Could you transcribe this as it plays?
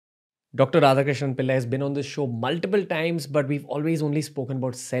Dr. Radhakrishnan Pillai has been on this show multiple times, but we've always only spoken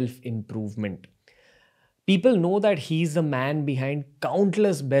about self-improvement. People know that he's the man behind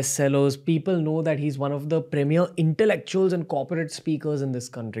countless bestsellers. People know that he's one of the premier intellectuals and corporate speakers in this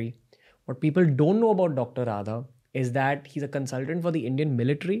country. What people don't know about Dr. Radha is that he's a consultant for the Indian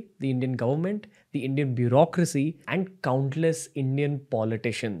military, the Indian government, the Indian bureaucracy, and countless Indian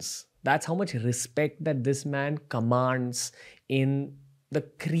politicians. That's how much respect that this man commands in the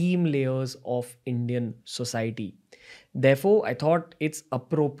cream layers of Indian society. Therefore, I thought it's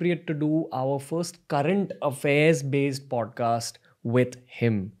appropriate to do our first current affairs based podcast with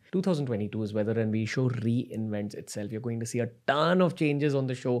him. 2022 is where the Ranveer show reinvents itself. You're going to see a ton of changes on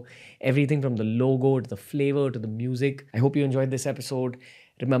the show, everything from the logo to the flavor to the music. I hope you enjoyed this episode.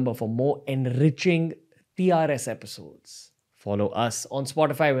 Remember, for more enriching TRS episodes, follow us on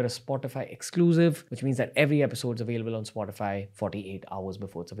Spotify. We're a Spotify exclusive, which means that every episode is available on Spotify 48 hours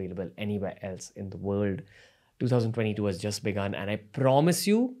before it's available anywhere else in the world. 2022 has just begun, and I promise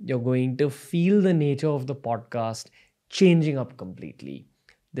you, you're going to feel the nature of the podcast changing up completely.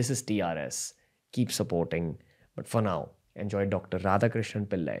 This is TRS. Keep supporting. But for now, enjoy Dr. Radhakrishnan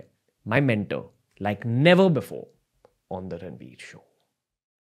Pillai, my mentor, like never before on The Ranveer Show.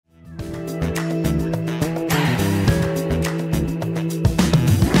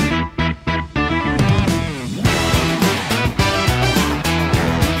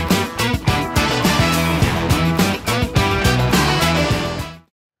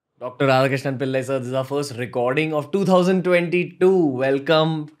 Dr. Radhakrishnan Pillai, sir, this is our first recording of 2022.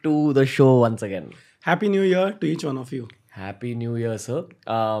 Welcome to the show once again. Happy New Year to each one of you. Happy New Year, sir.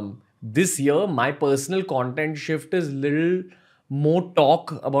 This year, my personal content shift is little more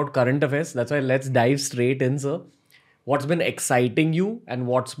talk about current affairs. That's why let's dive straight in, sir. What's been exciting you and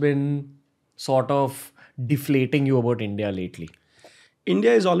what's been sort of deflating you about India lately?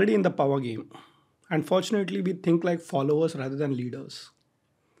 India is already in the power game. Unfortunately, we think like followers rather than leaders.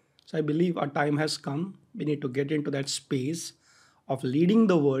 So I believe our time has come. We need to get into that space of leading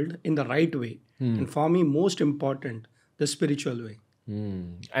the world in the right way. And for me, most important, the spiritual way.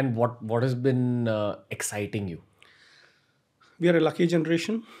 And what has been exciting you? We are a lucky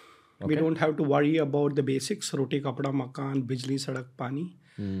generation. We don't have to worry about the basics, roti, kapda, makan, bijli, sadak, pani.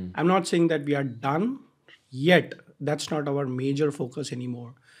 I'm not saying that we are done yet. That's not our major focus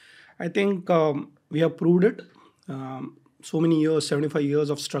anymore. I think we have proved it. So many years, 75 years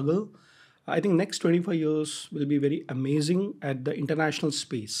of struggle. I think next 25 years will be very amazing at the international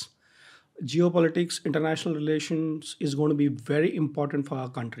space. Geopolitics, international relations is going to be very important for our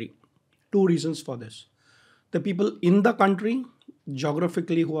country. Two reasons for this. The people in the country,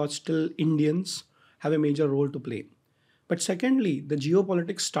 geographically who are still Indians, have a major role to play. But secondly, the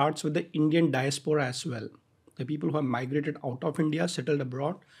geopolitics starts with the Indian diaspora as well. The people who have migrated out of India, settled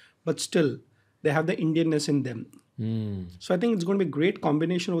abroad, but still they have the Indianness in them. So I think it's going to be a great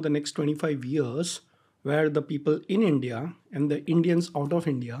combination over the next 25 years where the people in India and the Indians out of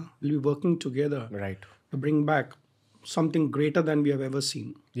India will be working together to bring back something greater than we have ever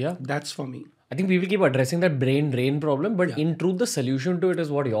seen. Yeah. That's for me. I think we will keep addressing that brain drain problem, but in truth, the solution to it is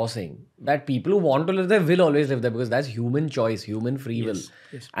what you're saying. That people who want to live there will always live there because that's human choice, human free will.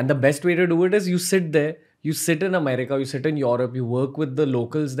 Yes. And the best way to do it is you sit there, you sit in America, you sit in Europe, you work with the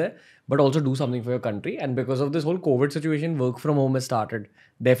locals there, but also do something for your country. And because of this whole COVID situation, work from home has started.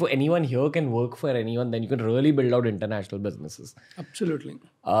 Therefore, anyone here can work for anyone. Then you can really build out international businesses. Absolutely.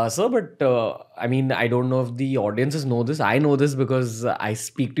 Sir, but I mean, I don't know if the audiences know this. I know this because I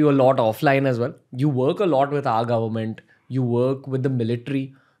speak to you a lot offline as well. You work a lot with our government. You work with the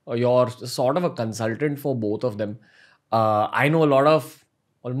military. You're sort of a consultant for both of them. I know a lot of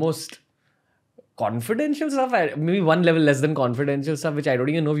almost confidential stuff, maybe one level less than confidential stuff, which I don't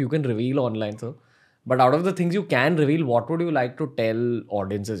even know if you can reveal online, sir. But out of the things you can reveal, what would you like to tell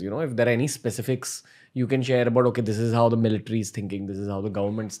audiences? You know, if there are any specifics you can share about, okay, this is how the military is thinking, this is how the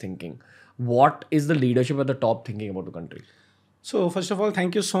government's thinking. What is the leadership at the top thinking about the country? So first of all,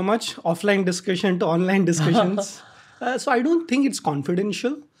 thank you so much. Offline discussion to online discussions. So I don't think it's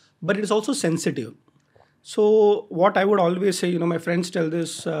confidential, but it is also sensitive. So what I would always say, my friends tell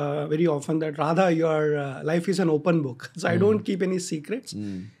this very often that Radha, your life is an open book. So I don't keep any secrets.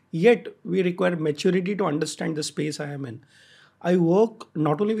 Yet we require maturity to understand the space I am in. I work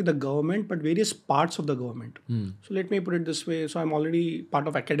not only with the government, but various parts of the government. So let me put it this way. So I'm already part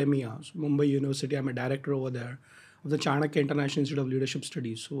of academia. So Mumbai University, I'm a director over there of the Chanakya International Institute of Leadership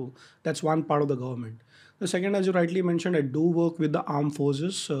Studies. So that's one part of the government. The second, as you rightly mentioned, I do work with the armed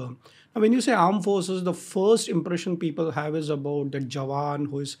forces. Now, when you say armed forces, the first impression people have is about the Jawan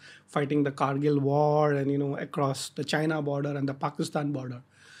who is fighting the Kargil war and, across the China border and the Pakistan border.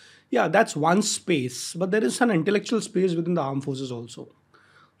 Yeah, that's one space, but there is an intellectual space within the armed forces also.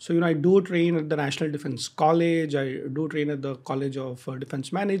 So, I do train at the National Defense College. I do train at the College of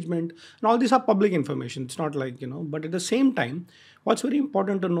Defense Management. And all these are public information. It's not like, but at the same time, what's very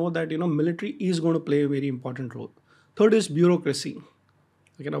important to know that, military is going to play a very important role. Third is bureaucracy.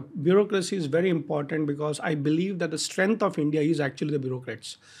 Bureaucracy is very important because I believe that the strength of India is actually the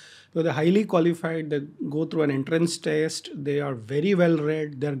bureaucrats. So they're highly qualified, they go through an entrance test, they are very well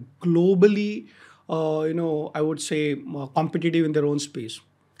read, they're globally, I would say competitive in their own space.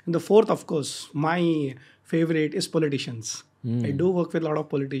 And the fourth, of course, my favorite is politicians. I do work with a lot of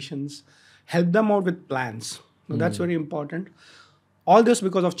politicians, help them out with plans. Now, that's very important. All this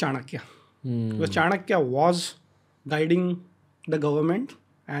because of Chanakya. Because Chanakya was guiding the government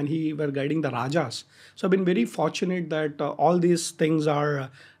and he were guiding the Rajas. So I've been very fortunate that all these things are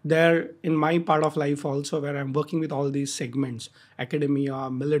there in my part of life also, where I'm working with all these segments: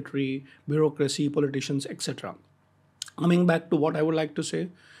 academia, military, bureaucracy, politicians, etc. Coming back to what I would like to say,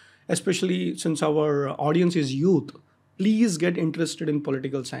 especially since our audience is youth, please get interested in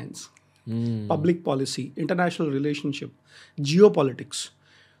political science, public policy, international relationship, geopolitics.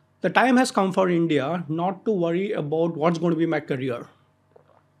 The time has come for India not to worry about what's going to be my career.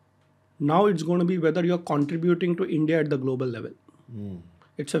 Now it's going to be whether you're contributing to India at the global level.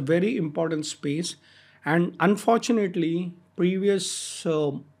 It's a very important space. And unfortunately, previous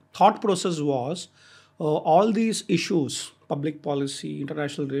thought process was all these issues, public policy,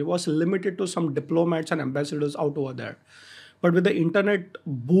 international relations, was limited to some diplomats and ambassadors out over there. But with the internet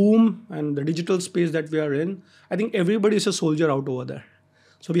boom and the digital space that we are in, I think everybody is a soldier out over there.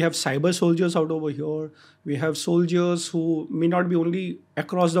 So we have cyber soldiers out over here. We have soldiers who may not be only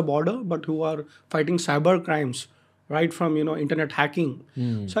across the border, but who are fighting cyber crimes, right from internet hacking.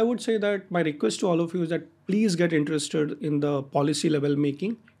 So I would say that my request to all of you is that please get interested in the policy level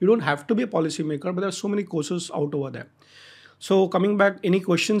making. You don't have to be a policy maker, but there are so many courses out over there. So coming back, any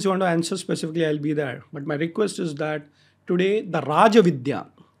questions you want to answer specifically, I'll be there. But my request is that today the Raja Vidya,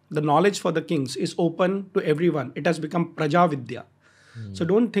 the knowledge for the kings, is open to everyone. It has become Praja Vidya. So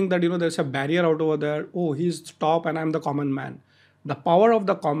don't think that there's a barrier out over there. Oh, he's top and I'm the common man. The power of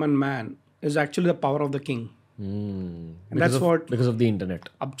the common man is actually the power of the king. And because of the internet.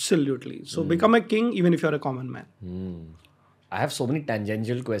 Absolutely. So become a king even if you're a common man. I have so many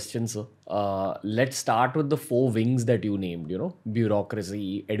tangential questions. Let's start with the 4 wings that you named,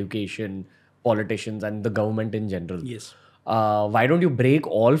 bureaucracy, education, politicians, and the government in general. Yes. Why don't you break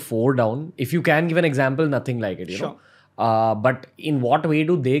all 4 down? If you can give an example, nothing like it, you know. But in what way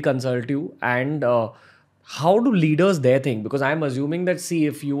do they consult you, and how do leaders there think? Because I'm assuming that, see,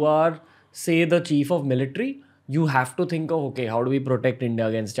 if you are, say, the chief of military, you have to think of, okay, how do we protect India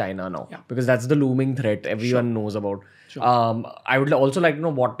against China now? Yeah. Because that's the looming threat everyone knows about. I would also like to know,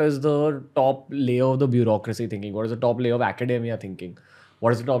 what is the top layer of the bureaucracy thinking? What is the top layer of academia thinking?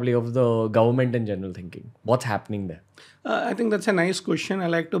 What is the top layer of the government in general thinking? What's happening there? I think that's a nice question. I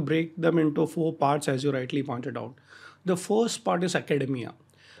like to break them into 4 parts, as you rightly pointed out. The first part is academia.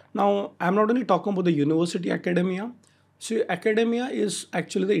 Now, I'm not only talking about the university academia. So, academia is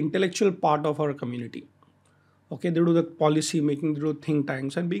actually the intellectual part of our community. Okay, they do the policy making, they do think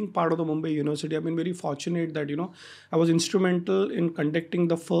tanks. And being part of the Mumbai University, I've been very fortunate that, I was instrumental in conducting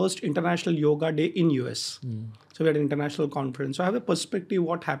the first International Yoga Day in US. So, we had an international conference. So, I have a perspective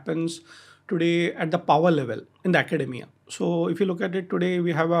what happens today at the power level in the academia. So, if you look at it today,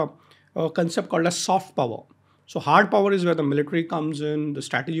 we have a concept called as soft power. So hard power is where the military comes in, the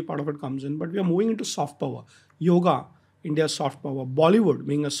strategy part of it comes in, but we are moving into soft power. Yoga, India's soft power, Bollywood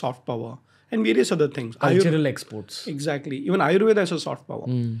being a soft power, and various other things. Cultural exports. Exactly. Even Ayurveda is a soft power.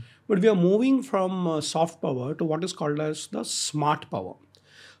 But we are moving from soft power to what is called as the smart power.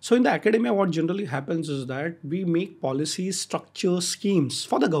 So in the academia, what generally happens is that we make policies, structures, schemes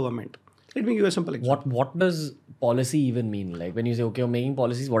for the government. Let me give you a simple example. What does policy even mean? Like when you say, okay, I'm making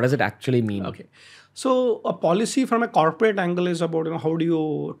policies, what does it actually mean? Okay. So a policy from a corporate angle is about how do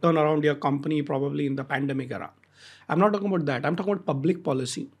you turn around your company probably in the pandemic era. I'm not talking about that. I'm talking about public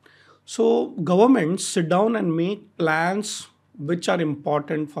policy. So governments sit down and make plans which are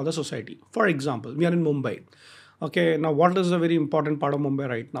important for the society. For example, we are in Mumbai. Okay, now what is a very important part of Mumbai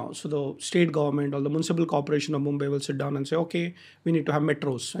right now? So the state government or the municipal corporation of Mumbai will sit down and say, okay, we need to have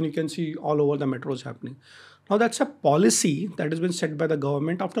metros. And you can see all over the metros happening. Now that's a policy that has been set by the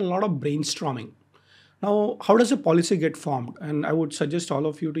government after a lot of brainstorming. Now, how does a policy get formed? And I would suggest all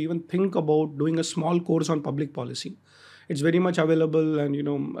of you to even think about doing a small course on public policy. It's very much available,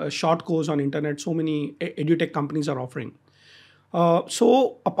 and a short course on internet. So many edutech companies are offering.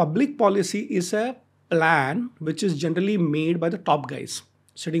 So a public policy is a plan which is generally made by the top guys.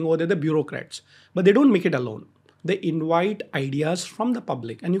 sitting over there, the bureaucrats. But they don't make it alone. They invite ideas from the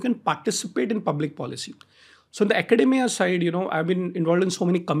public, and you can participate in public policy. So, on the academia side, I've been involved in so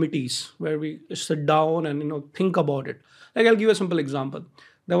many committees where we sit down and, think about it. Like, I'll give you a simple example.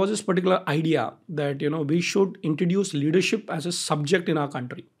 There was this particular idea that, we should introduce leadership as a subject in our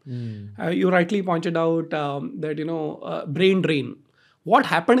country. You rightly pointed out that, brain drain. What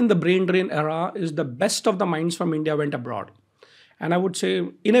happened in the brain drain era is the best of the minds from India went abroad. And I would say,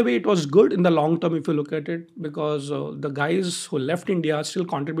 in a way, it was good in the long term if you look at it, because the guys who left India are still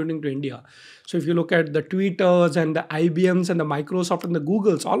contributing to India. So if you look at the Twitters and the IBMs and the Microsoft and the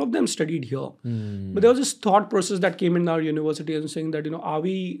Googles, all of them studied here. But there was this thought process that came in our university and saying that, are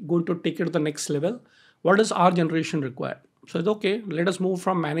we going to take it to the next level? What does our generation require? So it's okay, let us move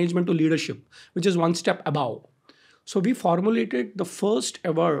from management to leadership, which is one step above. So we formulated the first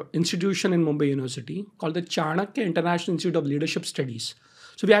ever institution in Mumbai University called the Chanakya International Institute of Leadership Studies.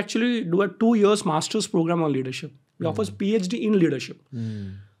 So we actually do a 2 years master's program on leadership. We offer PhD in leadership.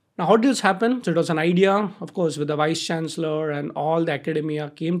 Now, how did this happen? So it was an idea, of course, with the vice chancellor and all the academia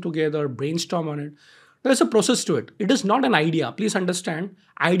came together, brainstorm on it. There's a process to it. It is not an idea. Please understand,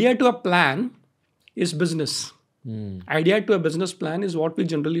 idea to a plan is business. Idea to a business plan is what we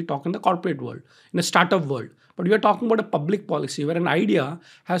generally talk in the corporate world, in the startup world. But we are talking about a public policy where an idea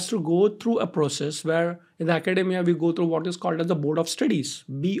has to go through a process where in the academia we go through what is called as the board of studies,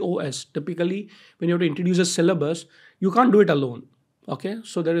 BOS. Typically, when you have to introduce a syllabus, you can't do it alone. Okay,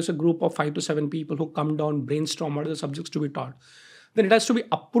 so there is a group of 5 to 7 people who come down, brainstorm what are the subjects to be taught. Then it has to be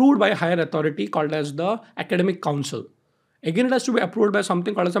approved by a higher authority called as the academic council. Again, it has to be approved by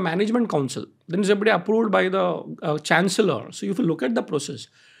something called as a management council. Then it's approved by the chancellor. So if you look at the process,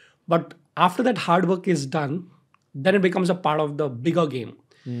 but after that hard work is done, then it becomes a part of the bigger game.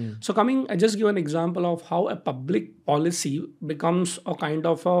 So I just give an example of how a public policy becomes a kind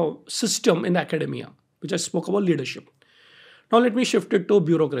of a system in the academia, which I spoke about leadership. Now let me shift it to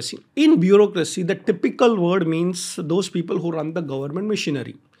bureaucracy. In bureaucracy, the typical word means those people who run the government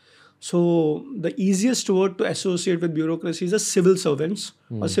machinery. So the easiest word to associate with bureaucracy is the civil servants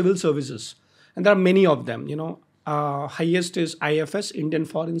or civil services. And there are many of them, highest is IFS, Indian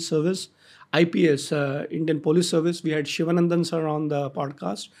Foreign Service, IPS, Indian Police Service. We had Shivanandan sir on the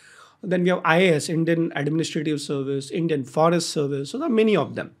podcast. Then we have IAS, Indian Administrative Service, Indian Forest Service. So there are many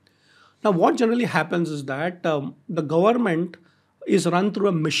of them. Now what generally happens is that the government is run through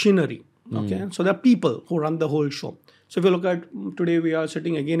a machinery. Okay, so there are people who run the whole show. So if you look at today, we are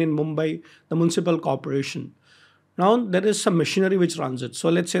sitting again in Mumbai, the municipal corporation. Now there is some machinery which runs it. So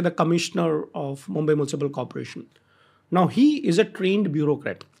let's say the commissioner of Mumbai Municipal Corporation. Now he is a trained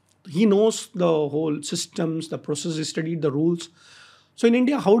bureaucrat. He knows the whole systems, the process, he studied the rules. So in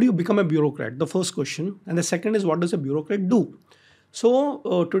India, how do you become a bureaucrat? The first question. And the second is, what does a bureaucrat do?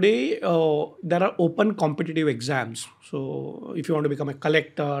 So today there are open competitive exams. So if you want to become a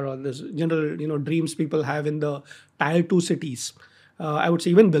collector or this general dreams people have in the tier 2 cities, I would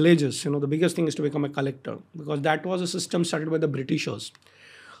say even villages, the biggest thing is to become a collector, because that was a system started by the Britishers.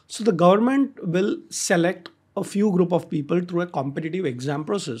 So the government will select a few group of people through a competitive exam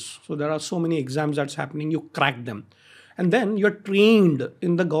process. So there are so many exams that's happening, you crack them. And then you're trained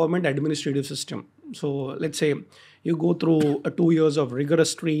in the government administrative system. So let's say you go through 2 years of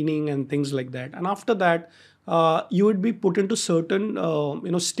rigorous training and things like that. And after that, you would be put into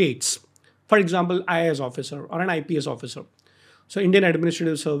certain states. For example, IAS officer or an IPS officer. So Indian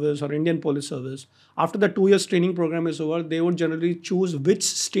Administrative Service or Indian Police Service. After the 2 years training program is over, they would generally choose which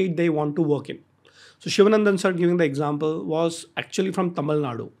state they want to work in. So Shivanandan sir, giving the example, was actually from Tamil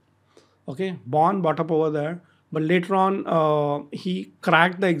Nadu. Okay, born, brought up over there. But later on, he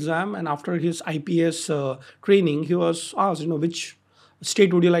cracked the exam, and after his IPS training, he was asked, which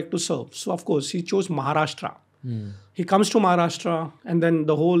state would you like to serve? So of course, he chose Maharashtra. He comes to Maharashtra, and then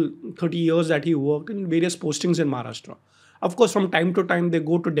the whole 30 years that he worked in various postings in Maharashtra. Of course, from time to time, they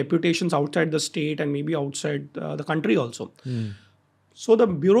go to deputations outside the state and maybe outside the country also. So the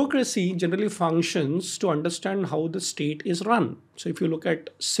bureaucracy generally functions to understand how the state is run. So if you look at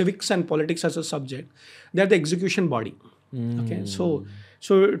civics and politics as a subject, they're the execution body. Okay, so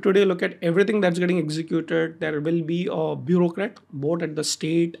today look at everything that's getting executed. There will be a bureaucrat both at the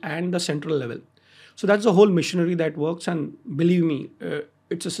state and the central level. So that's the whole machinery that works. And believe me,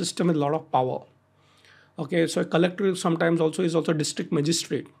 it's a system with a lot of power. Okay, so a collector sometimes also is also a district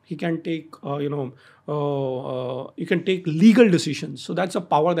magistrate. He can take, you can take legal decisions. So that's a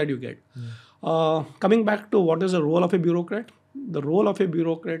power that you get. Coming back to what is the role of a bureaucrat? The role of a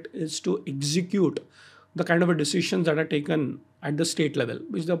bureaucrat is to execute the kind of decisions that are taken at the state level,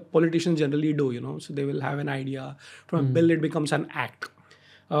 which the politicians generally do, So they will have an idea. From a bill, it becomes an act.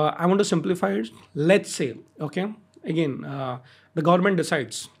 I want to simplify it. Let's say, okay, again, the government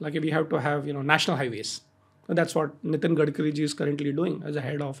decides, like we have to have, national highways. That's what Nitin Gadkari ji is currently doing as a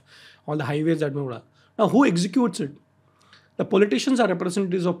head of all the highways that we have. Now, who executes it? The politicians are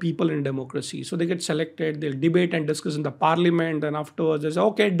representatives of people in democracy. So they get selected, they'll debate and discuss in the parliament, and afterwards they say,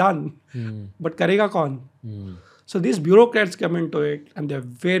 okay, done. But karega kaun? So these bureaucrats come into it and they're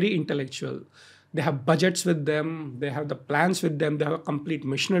very intellectual. They have budgets with them, they have the plans with them, they have a complete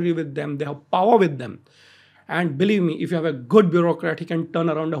machinery with them, they have power with them. And believe me, if you have a good bureaucrat, he can turn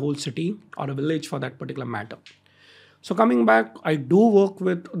around a whole city or a village for that particular matter. So coming back, I do work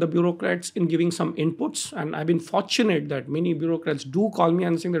with the bureaucrats in giving some inputs, and I've been fortunate that many bureaucrats do call me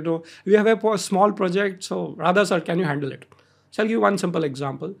and saying that, oh, we have a small project, so Radha sir, can you handle it? So I'll give you one simple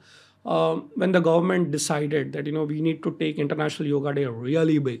example. When the government decided that we need to take International Yoga Day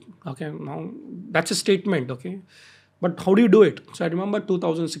really big, okay, now that's a statement, okay, but how do you do it? So I remember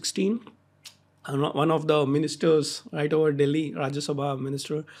 2016, one of the ministers right over Delhi, Rajya Sabha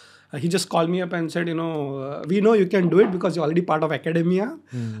minister, he just called me up and said, we know you can do it because you're already part of academia.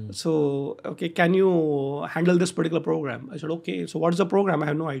 So, okay, can you handle this particular program? I said, okay, so what's the program? I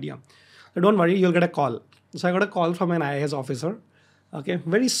have no idea. So don't worry, you'll get a call. So I got a call from an IAS officer. Okay,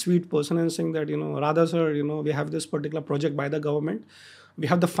 very sweet person, and saying that, Radha sir, we have this particular project by the government. We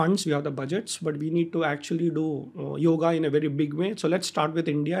have the funds, we have the budgets, but we need to actually do yoga in a very big way. So let's start with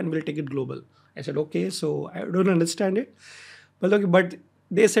India and we'll take it global. I said, okay, so I don't understand it. Well, okay, but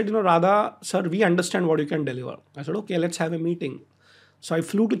they said, Radha sir, we understand what you can deliver. I said, okay, let's have a meeting. So I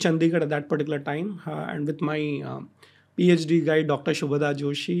flew to Chandigarh at that particular time and with my PhD guy, Dr. Shubhada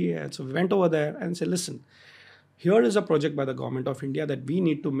Joshi. And so we went over there and said, listen, here is a project by the government of India that we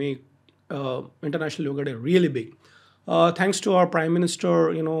need to make International Yoga Day really big. Thanks to our Prime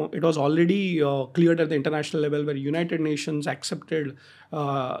Minister, it was already cleared at the international level where United Nations accepted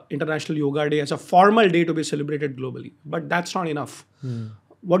International Yoga Day as a formal day to be celebrated globally. But that's not enough.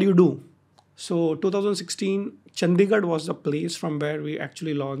 What do you do? So 2016, Chandigarh was the place from where we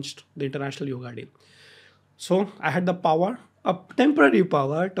actually launched the International Yoga Day. So I had the power, a temporary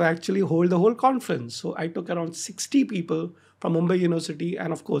power, to actually hold the whole conference. So I took around 60 people from Mumbai University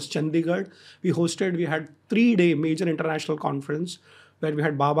and of course Chandigarh. We had 3-day major international conference where we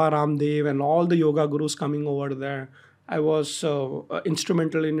had Baba Ramdev and all the yoga gurus coming over there. I was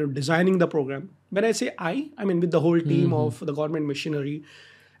instrumental in designing the program. When I say I mean with the whole team of the government machinery.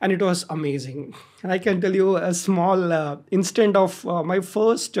 And it was amazing. And I can tell you a small instant of my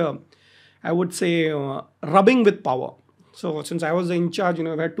first, I would say, rubbing with power. So since I was in charge, we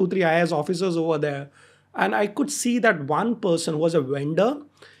had 2-3 IAS officers over there. And I could see that one person was a vendor.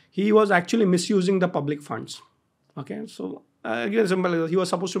 He was actually misusing the public funds. Okay, so again, simple. He was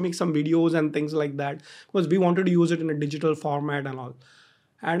supposed to make some videos and things like that because we wanted to use it in a digital format and all.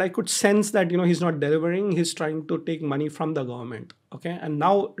 And I could sense that, he's not delivering. He's trying to take money from the government. Okay. And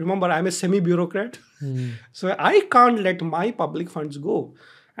now, remember, I'm a semi-bureaucrat. So I can't let my public funds go.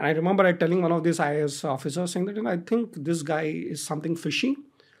 And I remember telling one of these IAS officers saying that, I think this guy is something fishy.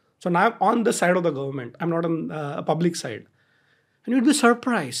 So now I'm on the side of the government. I'm not on a public side. And you'd be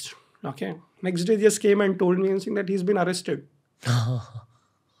surprised. Okay. Next day, just came and told me and saying that he's been arrested. I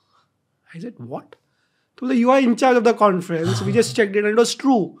said, what? You are in charge of the conference. We just checked it and it was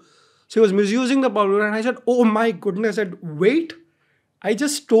true. So he was misusing the power. And I said, oh my goodness. I said, wait. I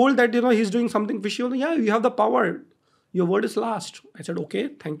just told that, he's doing something fishy. Yeah, you have the power. Your word is last. I said, okay,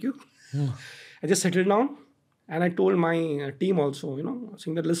 thank you. I just settled down. And I told my team also,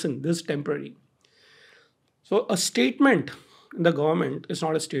 saying that, listen, this is temporary. So a statement in the government is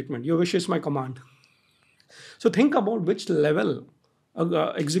not a statement. Your wish is my command. So think about which level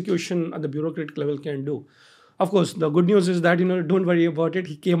execution at the bureaucratic level can do. Of course, the good news is that, don't worry about it.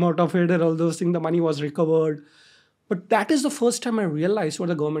 He came out of it and all those things. The money was recovered. But that is the first time I realized what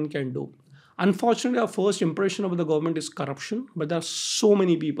the government can do. Unfortunately, our first impression of the government is corruption. But there are so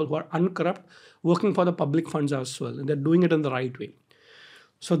many people who are uncorrupt working for the public funds as well. And they're doing it in the right way.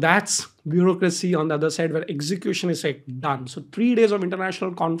 So that's bureaucracy on the other side where execution is done. So 3 days of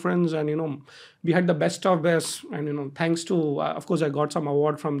international conference and, we had the best of best. And, thanks to, of course, I got some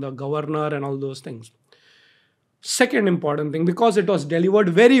award from the governor and all those things. Second important thing, because it was delivered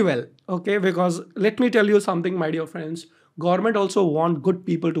very well. Okay, because let me tell you something, my dear friends. Government also want good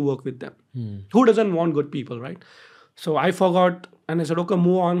people to work with them. Who doesn't want good people, right? So I forgot and I said, okay,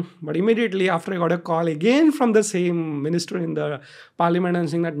 move on. But immediately after I got a call again from the same minister in the parliament and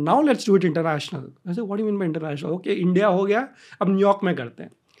saying that now let's do it international. I said, what do you mean by international? Okay, India ho gaya, ab New York mein karte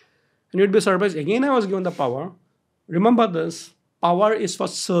hain. And you'd be surprised. Again, I was given the power. Remember this, power is for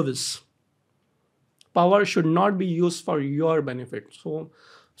service. Power should not be used for your benefit. So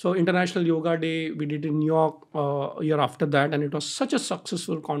So International Yoga Day, we did in New York a year after that, and it was such a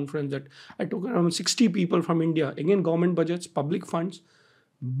successful conference that I took around 60 people from India. Again, government budgets, public funds.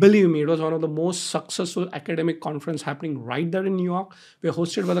 Believe me, it was one of the most successful academic conference happening right there in New York. We were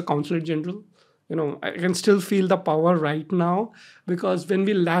hosted by the Consulate General. I can still feel the power right now, because when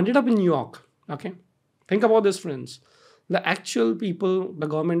we landed up in New York, okay, think about this, friends. The actual people, the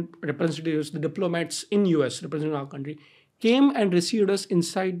government representatives, the diplomats in US representing our country, came and received us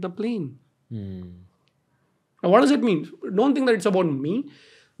inside the plane. Now, what does it mean? Don't think that it's about me.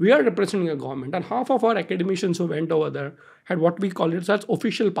 We are representing a government, and half of our academicians who went over there had what we call it as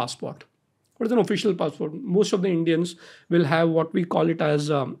official passport. What is an official passport? Most of the Indians will have what we call it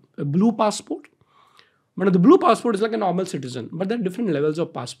as a blue passport. But the blue passport is like a normal citizen, but there are different levels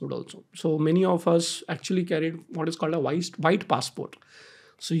of passport also. So many of us actually carried what is called a white passport.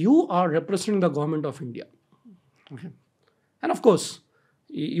 So you are representing the government of India. Okay. And of course,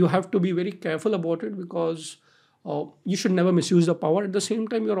 you have to be very careful about it, because you should never misuse the power. At the same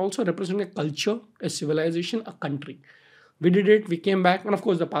time, you're also representing a culture, a civilization, a country. We did it, we came back, and of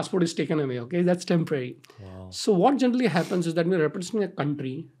course the passport is taken away, okay? That's temporary. Wow. So what generally happens is that we're representing a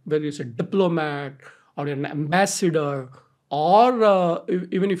country, whether it's a diplomat or an ambassador, or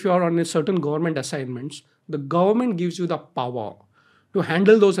even if you are on a certain government assignments, the government gives you the power to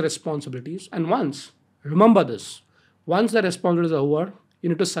handle those responsibilities. And remember this, once the responsibilities are over, you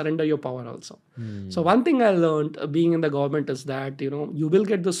need to surrender your power also. So one thing I learned being in the government is that, you will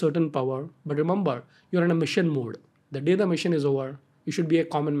get the certain power, but remember, you're in a mission mode. The day the mission is over, you should be a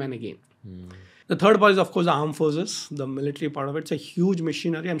common man again. The third part is, of course, the armed forces, the military part of it. It's a huge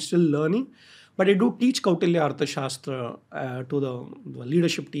machinery. I'm still learning, but I do teach Kautilya Arthashastra to the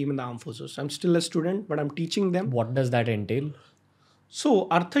leadership team in the armed forces. I'm still a student, but I'm teaching them. What does that entail? So,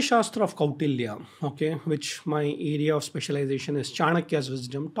 Arthashastra of Kautilya, okay, which my area of specialization is Chanakya's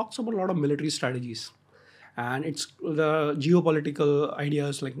wisdom, talks about a lot of military strategies. And it's the geopolitical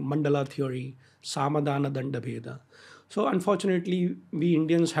ideas like Mandala theory, Samadhana Danda Bheda. So, unfortunately, we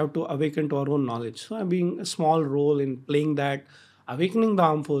Indians have to awaken to our own knowledge. So, I'm being a small role in playing that, awakening the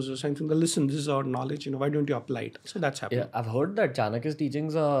armed forces and saying, listen, this is our knowledge, why don't you apply it? So, that's happening. Yeah, I've heard that Chanakya's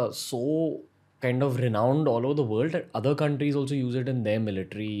teachings are so kind of renowned all over the world that other countries also use it in their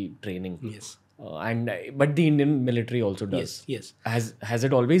military training. Yes. But the Indian military also does. Yes. Has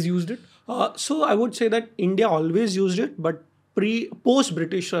it always used it? So I would say that India always used it, but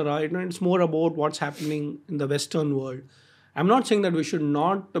post-British era, it's more about what's happening in the Western world. I'm not saying that we should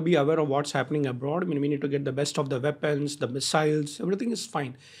not be aware of what's happening abroad. I mean, we need to get the best of the weapons, the missiles, everything is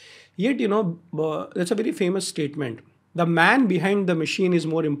fine. Yet, that's a very famous statement. The man behind the machine is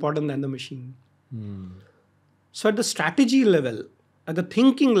more important than the machine. So at the strategy level, at the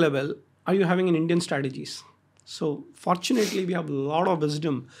thinking level, are you having an Indian strategies? So fortunately, we have a lot of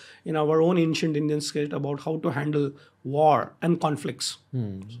wisdom in our own ancient Indian script about how to handle war and conflicts.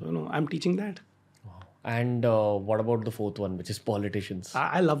 So, I'm teaching that. And what about the fourth one, which is politicians?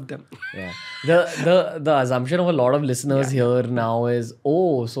 I love them. Yeah. The assumption of a lot of listeners here now is,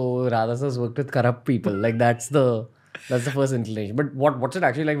 so Radha sir's worked with corrupt people. Like that's the first inclination. But what's it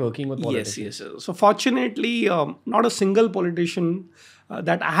actually like working with politicians? Yes. So fortunately, not a single politician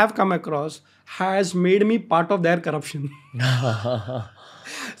that I have come across has made me part of their corruption.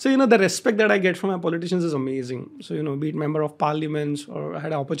 So, the respect that I get from my politicians is amazing. So, be it member of parliaments, or I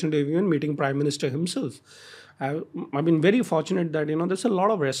had an opportunity of even meeting Prime Minister himself. I've been very fortunate that, there's a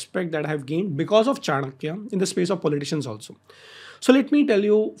lot of respect that I have gained because of Chanakya in the space of politicians also. So let me tell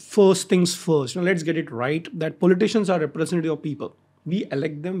you first things first. Let's get it right that politicians are representative of people. We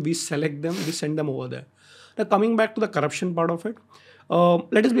elect them, we select them, we send them over there. Now coming back to the corruption part of it,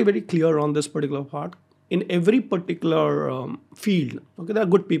 let us be very clear on this particular part. In every particular field, okay, there are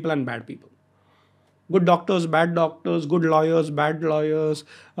good people and bad people. Good doctors, bad doctors, good lawyers, bad lawyers,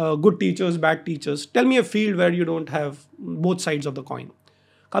 good teachers, bad teachers. Tell me a field where you don't have both sides of the coin.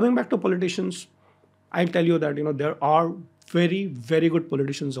 Coming back to politicians, I'll tell you that, there are very, very good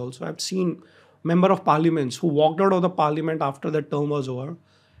politicians also. I've seen member of parliaments who walked out of the parliament after their term was over.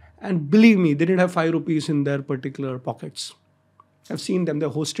 And believe me, they didn't have 5 rupees in their particular pockets. I've seen them, they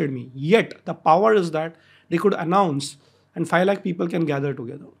hosted me. Yet, the power is that they could announce and 5 lakh people can gather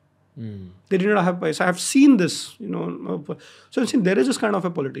together. They did not have paisa. I have seen this, So I'm saying there is this kind of a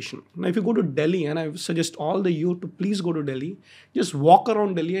politician. Now, if you go to Delhi, and I suggest all the youth to please go to Delhi, just walk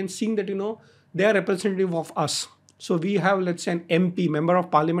around Delhi and seeing that, they are representative of us. So we have, let's say, an MP, member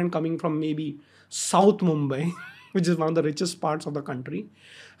of parliament coming from maybe South Mumbai, which is one of the richest parts of the country.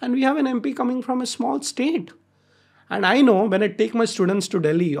 And we have an MP coming from a small state. And I know when I take my students to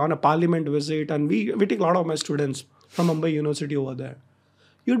Delhi on a parliament visit, and we take a lot of my students from Mumbai University over there.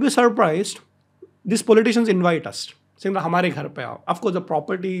 you'd be surprised. These politicians invite us, saying that हमारे घर पे आओ. Of course, the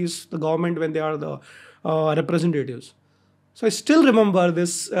properties, the government, when they are the representatives. So I still remember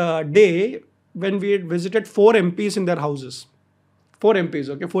this day when we had visited 4 MPs in their houses. 4 MPs,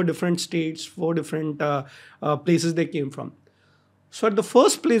 okay, 4 different states, 4 different places they came from. So at the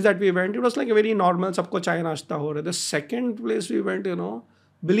first place that we went, it was like a very normal, sabko chai nashta ho raha. The second place we went,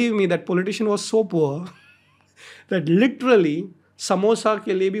 believe me, that politician was so poor that literally samosa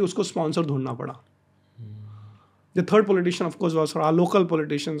ke liye bhi usko sponsor dhundna pada. The third politician, of course, was our local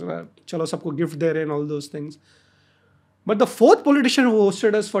politicians. Chalo sabko gift there and all those things. But the fourth politician who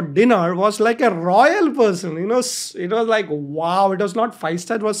hosted us for dinner was like a royal person. It was like, wow, it was not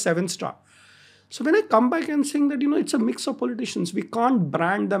 5-star, it was 7-star. So when I come back and saying that, it's a mix of politicians, we can't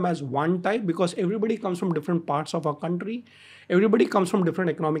brand them as one type because everybody comes from different parts of our country. Everybody comes from different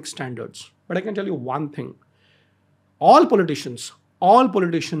economic standards. But I can tell you one thing. All politicians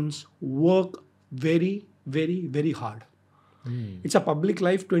work very, very, very hard. It's a public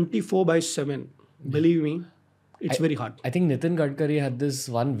life 24/7. Believe me, it's very hard. I think Nitin Gadkari had this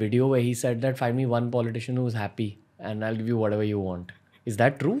one video where he said that find me one politician who's happy and I'll give you whatever you want. Is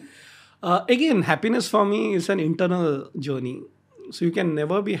that true? Again, happiness for me is an internal journey. So you can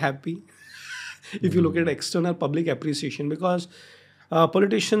never be happy if you look at external public appreciation because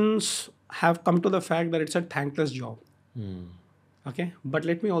politicians have come to the fact that it's a thankless job. Okay, but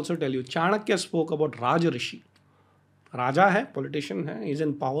let me also tell you, Chanakya spoke about Raja Rishi. Raja hai, politician hai, he's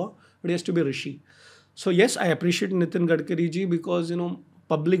in power, but he has to be Rishi. So yes, I appreciate Nitin Gadkari ji because,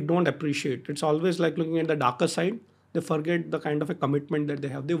 public don't appreciate. It's always like looking at the darker side. They forget the kind of a commitment that they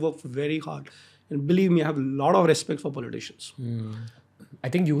have. They work very hard. And believe me, I have a lot of respect for politicians. I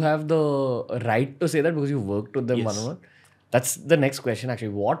think you have the right to say that because you worked with them Yes. one-on-one. That's the next question actually.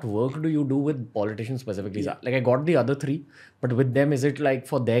 What work do you do with politicians specifically? Yeah. Like I got the other 3, but with them, is it like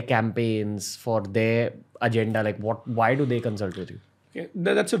for their campaigns, for their agenda? Like why do they consult with you? Okay,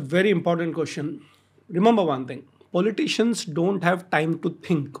 that's a very important question. Remember one thing, politicians don't have time to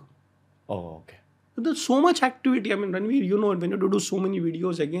think. Oh, okay. There's so much activity. I mean, Ranveer, when you do so many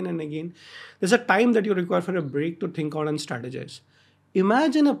videos again and again, there's a time that you require for a break to think out and strategize.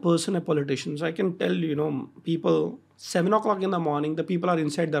 Imagine a politician. So I can tell people 7 o'clock in the morning, the people are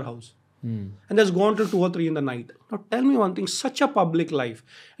inside their house. And that's gone till 2 or 3 in the night. Now tell me one thing, such a public life.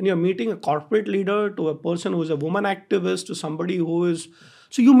 And you're meeting a corporate leader to a person who is a woman activist to somebody who is...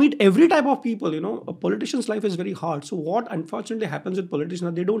 So you meet every type of people, A politician's life is very hard. So what unfortunately happens with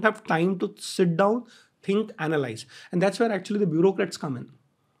politicians, they don't have time to sit down, think, analyze. And that's where actually the bureaucrats come in.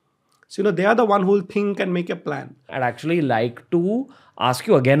 So, they are the one who will think and make a plan. I'd actually like to ask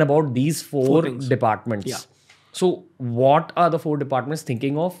you again about these 4 things. departments. Yeah. So what are the 4 departments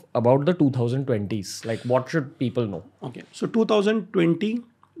thinking of about the 2020s? Like what should people know? Okay. So 2020,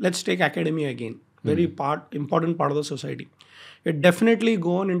 let's take academia again. Very important part of the society. It definitely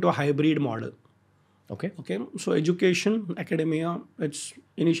gone into a hybrid model. Okay. So education, academia,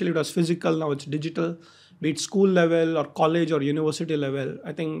 initially it was physical, now it's digital, be it school level or college or university level.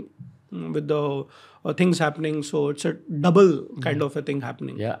 I think with the things happening, so it's a double kind of a thing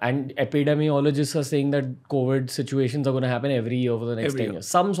happening. Yeah, and epidemiologists are saying that COVID situations are going to happen every year for the next 10 years.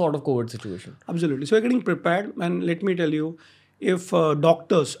 Some sort of COVID situation. Absolutely. So we're getting prepared, and let me tell you, if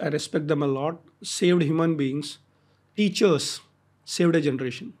doctors, I respect them a lot, saved human beings, teachers saved a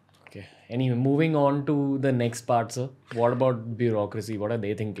generation. Okay. Anyway, moving on to the next part, sir. What about bureaucracy? What are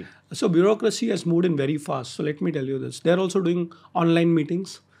they thinking? So bureaucracy has moved in very fast. So let me tell you this. They're also doing online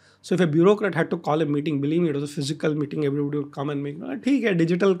meetings. So if a bureaucrat had to call a meeting, believe me, it was a physical meeting, everybody would come and make, "Theek hai,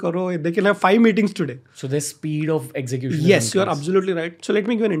 digital karo." They can have 5 meetings today. So there's speed of execution. Yes, you are absolutely right. So let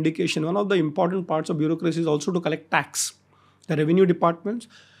me give an indication. One of the important parts of bureaucracy is also to collect tax. The revenue departments.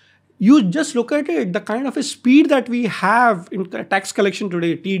 You just look at it, the kind of a speed that we have in tax collection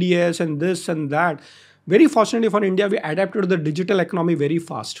today, TDS and this and that. Very fortunately for India, we adapted to the digital economy very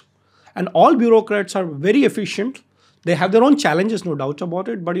fast. And all bureaucrats are very efficient. They have their own challenges, no doubt about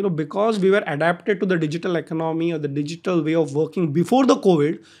it. But because we were adapted to the digital economy or the digital way of working before the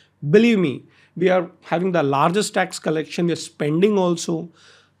COVID, believe me, we are having the largest tax collection. We are spending also.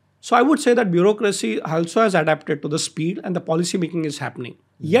 So I would say that bureaucracy also has adapted to the speed and the policy making is happening.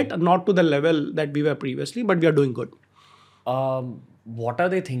 Yet not to the level that we were previously, but we are doing good. What are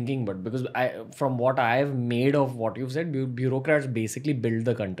they thinking? But because from what I've made of what you've said, bureaucrats basically build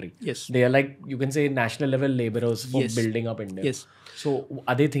the country. Yes. They are like, you can say, national level laborers for Yes. building up India. Yes. So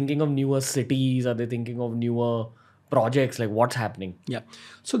are they thinking of newer cities? Are they thinking of newer projects? Like what's happening? Yeah.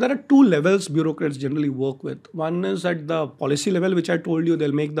 So there are 2 levels bureaucrats generally work with. One is at the policy level, which I told you,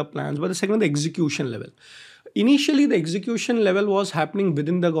 they'll make the plans. But the second, the execution level. Initially, the execution level was happening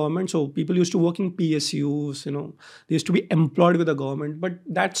within the government. So people used to work in PSUs, they used to be employed with the government, but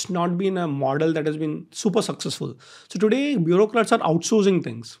that's not been a model that has been super successful. So today, bureaucrats are outsourcing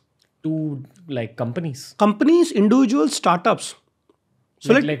things to like companies, individuals, startups.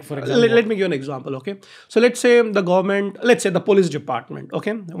 So like for example, let me give you an example. Okay. So let's say the government, let's say the police department,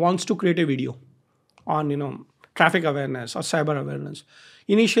 okay, wants to create a video on, traffic awareness or cyber awareness.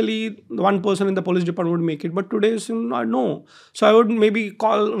 Initially, one person in the police department would make it, but today, no. So I would maybe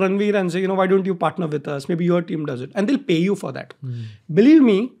call Ranveer and say, why don't you partner with us? Maybe your team does it. And they'll pay you for that. Believe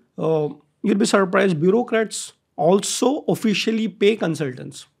me, you'll be surprised. Bureaucrats also officially pay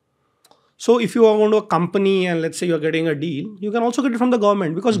consultants. So if you are going to a company and let's say you're getting a deal, you can also get it from the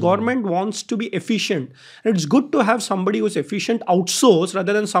government because government wants to be efficient. And it's good to have somebody who's efficient outsourced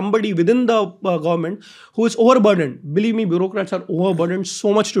rather than somebody within the government who is overburdened. Believe me, bureaucrats are overburdened,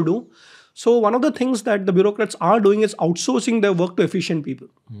 so much to do. So one of the things that the bureaucrats are doing is outsourcing their work to efficient people.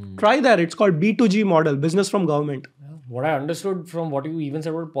 Try that. It's called B2G model, business from government. What I understood from what you even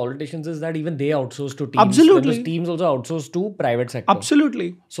said about politicians is that even they outsource to teams. Absolutely. Those teams also outsource to private sector.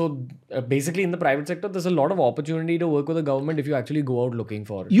 Absolutely. So basically in the private sector, there's a lot of opportunity to work with the government if you actually go out looking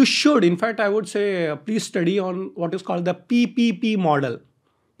for it. You should. In fact, I would say please study on what is called the PPP model,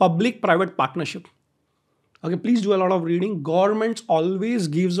 public-private partnership. Okay, please do a lot of reading. Governments always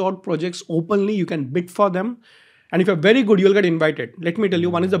gives out projects openly. You can bid for them. And if you're very good, you'll get invited. Let me tell you,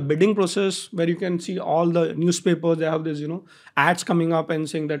 one is the bidding process where you can see all the newspapers. They have this, ads coming up and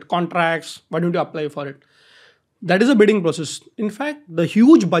saying that contracts, why don't you apply for it? That is a bidding process. In fact, the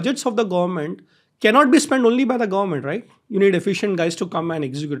huge budgets of the government cannot be spent only by the government, right? You need efficient guys to come and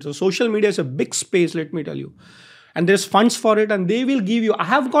execute. So social media is a big space, let me tell you. And there's funds for it and they will give you. I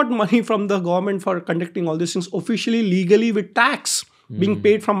have got money from the government for conducting all these things officially, legally with tax being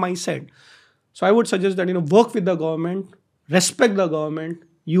paid from my side. So I would suggest that, work with the government, respect the government.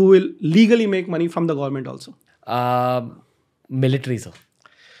 You will legally make money from the government also. Military, sir.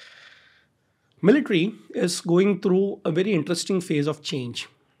 Military is going through a very interesting phase of change.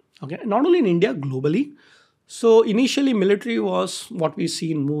 Okay, not only in India, globally. So initially, military was what we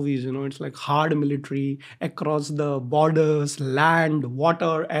see in movies. It's like hard military across the borders, land,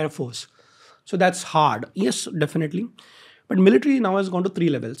 water, air force. So that's hard. Yes, definitely. But military now has gone to 3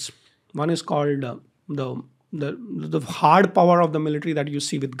 levels. One is called the hard power of the military that you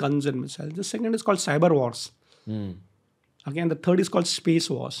see with guns and missiles. The second is called cyber wars. Again, the third is called space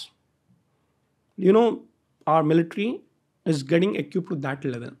wars. Our military is getting equipped to that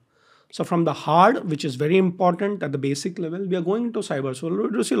level. So from the hard, which is very important at the basic level, we are going into cyber. So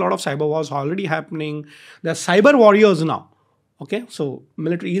we see a lot of cyber wars already happening. There are cyber warriors now. Okay, so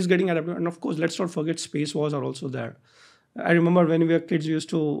military is getting adapted. And of course, let's not forget space wars are also there. I remember when we were kids, we used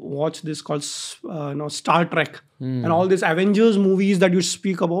to watch this called Star Trek and all these Avengers movies that you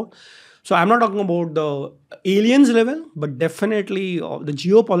speak about. So I'm not talking about the aliens level, but definitely the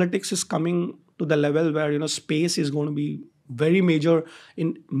geopolitics is coming to the level where space is going to be very major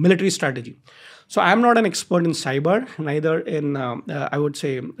in military strategy. So I'm not an expert in cyber, neither in I would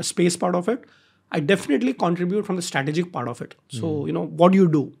say a space part of it. I definitely contribute from the strategic part of it. So, what do you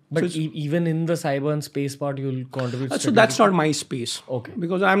do? But even in the cyber and space part, you'll contribute. So that's not my space. Okay.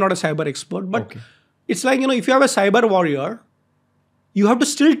 Because I'm not a cyber expert. But it's like, if you have a cyber warrior, you have to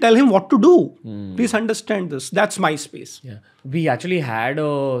still tell him what to do. Please understand this. That's my space. Yeah. We actually had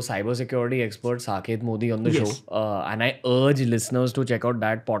a cybersecurity expert, Saket Modi, on the show. And I urge listeners to check out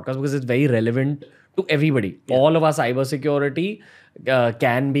that podcast because it's very relevant to everybody. All of our cybersecurity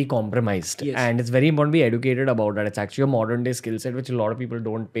can be compromised. And it's very important to be educated about that. It's actually a modern day skill set which a lot of people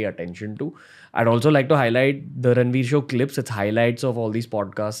don't pay attention to. I'd also like to highlight the Ranveer Show clips. It's highlights of all these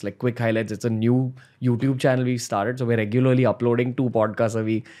podcasts, like quick highlights. It's a new YouTube channel we've started. So we're regularly uploading 2 podcasts a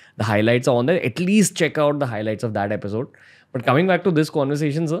week. The highlights are on there. At least check out the highlights of that episode. But coming back to this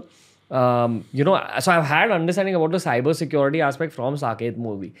conversation, sir, so I've had understanding about the cybersecurity aspect from Saket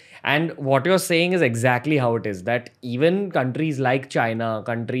Modi. And what you're saying is exactly how it is. That even countries like China,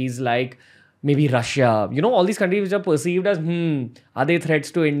 countries like maybe Russia, all these countries which are perceived as, are they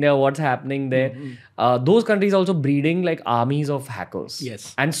threats to India? What's happening there? Those countries also breeding like armies of hackers.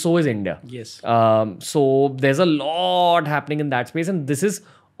 Yes. And so is India. Yes. So there's a lot happening in that space. And this is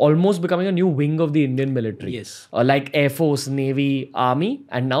almost becoming a new wing of the Indian military. Yes. Like Air Force, Navy, Army,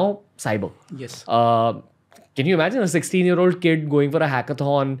 and now cyber. Yes. Can you imagine a 16-year-old kid going for a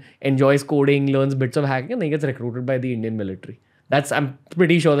hackathon, enjoys coding, learns bits of hacking, and then gets recruited by the Indian military? I'm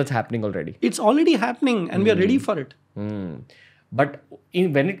pretty sure that's happening already. It's already happening and we are ready for it. But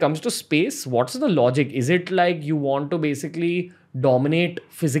when it comes to space, what's the logic? Is it like you want to basically dominate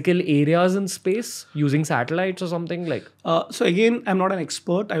physical areas in space using satellites or something like? So again, I'm not an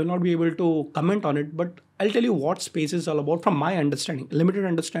expert. I will not be able to comment on it, but I'll tell you what space is all about from my understanding, limited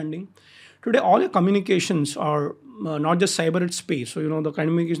understanding. Today, all your communications are not just cyber, it's space. So, the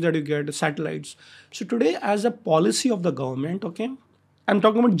communication that you get, satellites. So today, as a policy of the government, okay, I'm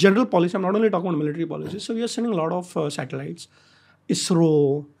talking about general policy. I'm not only talking about military policy. So we are sending a lot of satellites.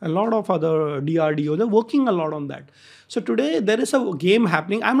 ISRO, a lot of other DRDO, they're working a lot on that. So today there is a game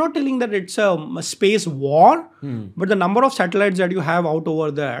happening. I'm not telling that it's a space war, but the number of satellites that you have out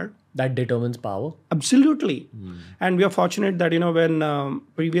over there, that determines power. Absolutely. And we are fortunate that, when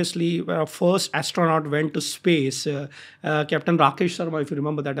previously our first astronaut went to space, Captain Rakesh Sharma, if you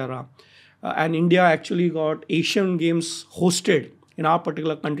remember that era, and India actually got Asian Games hosted in our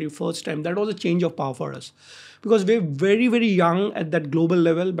particular country first time. That was a change of power for us. Because we're very, very young at that global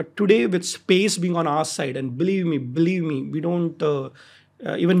level. But today with space being on our side, and believe me, we don't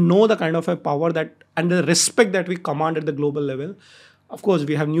even know the kind of a power that and the respect that we command at the global level. Of course,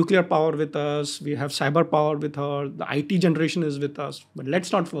 we have nuclear power with us. We have cyber power with her. The IT generation is with us. But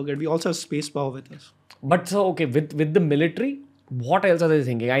let's not forget, we also have space power with us. But so, okay, with the military, what else are they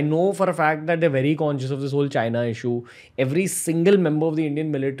thinking? I know for a fact that they're very conscious of this whole China issue. Every single member of the Indian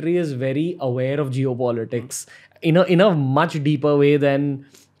military is very aware of geopolitics in a much deeper way than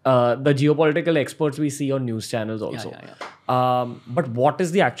the geopolitical experts we see on news channels also. But what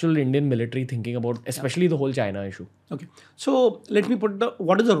is the actual Indian military thinking about, especially the whole China issue? Okay. So let me put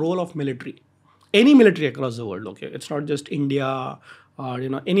what is the role of military? Any military across the world, okay? It's not just India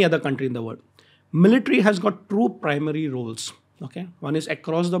or any other country in the world. Military has got two primary roles. Okay, one is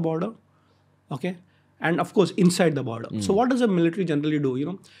across the border, okay, and of course inside the border. So what does the military generally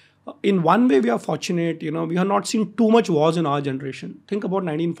do? In one way we are fortunate. We have not seen too much wars in our generation. Think about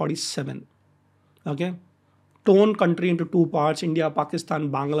 1947. Okay, torn country into two parts: India,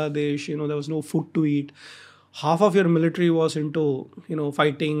 Pakistan, Bangladesh. There was no food to eat. Half of your military was into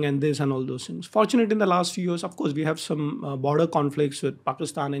fighting and this and all those things. Fortunate in the last few years, of course, we have some border conflicts with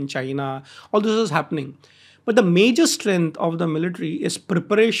Pakistan and China. All this is happening. But the major strength of the military is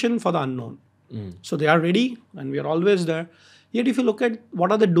preparation for the unknown. So they are ready and we are always there. Yet if you look at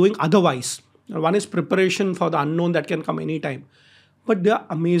what are they doing otherwise, one is preparation for the unknown that can come anytime. But they are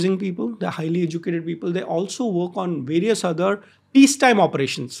amazing people. They are highly educated people. They also work on various other peacetime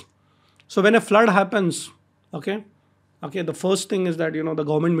operations. So when a flood happens, okay, the first thing is that, the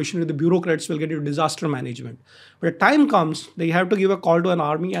government machinery, the bureaucrats will get into disaster management. But a time comes, they have to give a call to an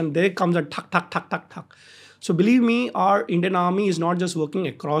army and there comes a tuck, tuck, tuck, tuck, tuck. So believe me, our Indian army is not just working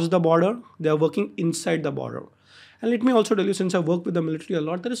across the border, they are working inside the border. And let me also tell you, since I work with the military a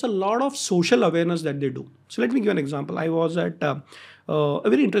lot, there is a lot of social awareness that they do. So let me give an example. I was at a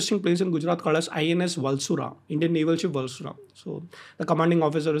very interesting place in Gujarat called as INS Valsura, Indian Naval Ship Valsura. So the commanding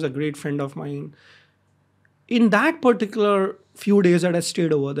officer is a great friend of mine. In that particular few days that I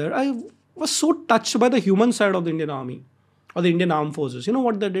stayed over there, I was so touched by the human side of the Indian Army or the Indian Armed Forces. You know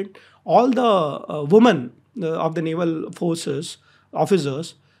what they did? All the women of the naval forces,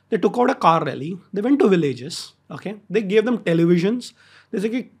 officers, they took out a car rally. They went to villages. Okay, they gave them televisions. They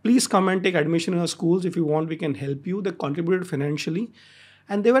said, okay, please come and take admission in our schools. If you want, we can help you. They contributed financially.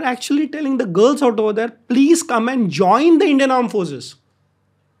 And they were actually telling the girls out over there, please come and join the Indian Armed Forces.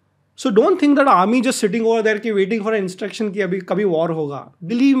 So don't think that army just sitting over there waiting for an instruction ki abhi kabhi war hoga.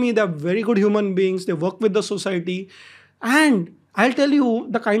 Believe me, they're very good human beings. They work with the society. And I'll tell you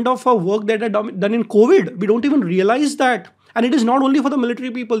the kind of work that are done in COVID. We don't even realize that. And it is not only for the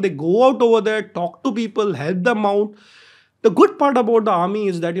military people. They go out over there, talk to people, help them out. The good part about the army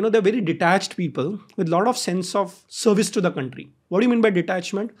is that, they're very detached people with a lot of sense of service to the country. What do you mean by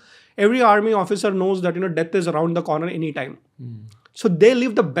detachment? Every army officer knows that, death is around the corner anytime. So they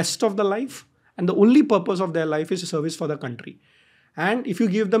live the best of the life. And the only purpose of their life is service for the country. And if you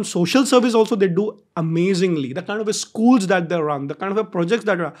give them social service also, they do amazingly. The kind of schools that they run, the kind of projects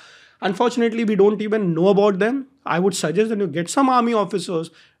that are. Unfortunately, we don't even know about them. I would suggest that you get some army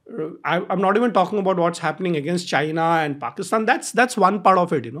officers. I'm not even talking about what's happening against China and Pakistan. That's one part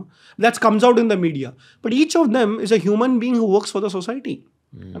of it, That comes out in the media. But each of them is a human being who works for the society.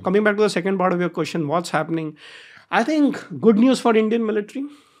 Now, coming back to the second part of your question, what's happening? I think good news for Indian military.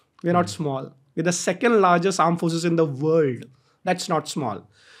 We're not small. We're the second largest armed forces in the world. That's not small.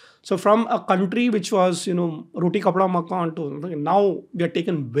 So from a country which was, roti kapda makan to now we are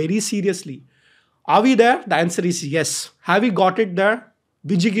taken very seriously. Are we there? The answer is yes. Have we got it there?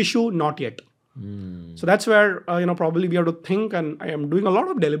 Vijig issue? Not yet. So that's where, probably we have to think, and I am doing a lot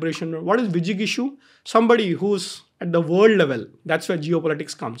of deliberation. What is Vijig issue? Somebody who's at the world level. That's where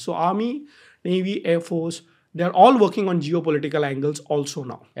geopolitics comes. So Army, Navy, Air Force, They are all working on geopolitical angles also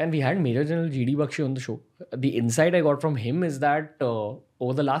now. And we had Major General G.D. Bakshi on the show. The insight I got from him is that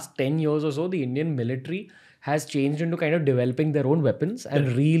over the last 10 years or so, the Indian military has changed into kind of developing their own weapons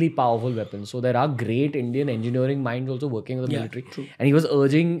and really powerful weapons. So there are great Indian engineering minds also working with the military. True. And he was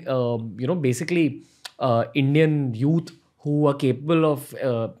urging, basically Indian youth who are capable of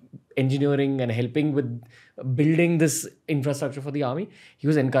engineering and helping with building this infrastructure for the army. He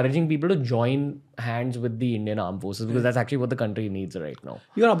was encouraging people to join hands with the Indian Armed Forces because that's actually what the country needs right now.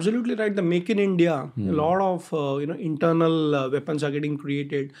 You're absolutely right. The Make in India, a lot of internal weapons are getting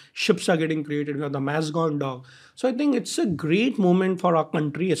created, ships are getting created. We have the Mazgon dog. So I think it's a great moment for our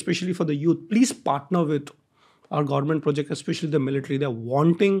country, especially for the youth. Please partner with our government project, especially the military. They're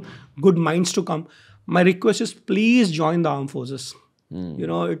wanting good minds to come. My request is please join the armed forces.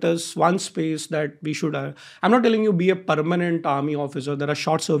 It is one space that we should have. I'm not telling you be a permanent army officer. There are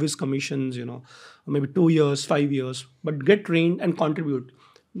short service commissions, maybe 2 years, 5 years, but get trained and contribute.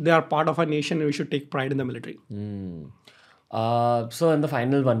 They are part of our nation and we should take pride in the military. So in the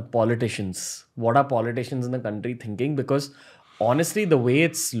final one, politicians. What are politicians in the country thinking? Because honestly, the way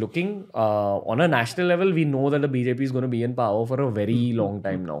it's looking on a national level, we know that the BJP is going to be in power for a very long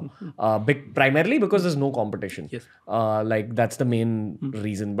time now. Primarily because there's no competition. Yes. That's the main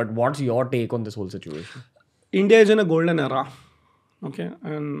reason. But what's your take on this whole situation? India is in a golden era. Okay.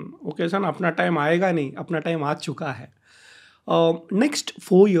 And okay, son, apna time aayega nahi. Apna time aaj chuka hai. Next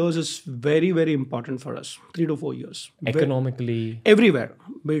 4 years is very, very important for us. 3 to 4 years. Economically. Everywhere.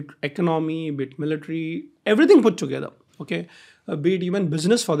 Be it economy, be it military, everything put together. Okay. Be it even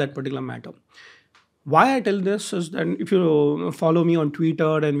business for that particular matter. Why I tell this is that if you follow me on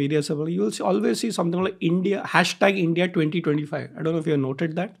Twitter and various, you will always see something like India, #India 2025. I don't know if you have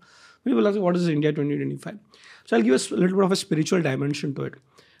noted that. People ask, what is India 2025? So I'll give a little bit of a spiritual dimension to it.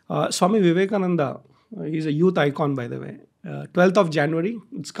 Swami Vivekananda, he's a youth icon, by the way. 12th of January,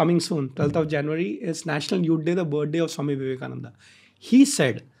 it's coming soon. 12th of January is National Youth Day, the birthday of Swami Vivekananda. He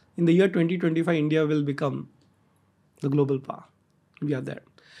said, in the year 2025, India will become the global power. We are there.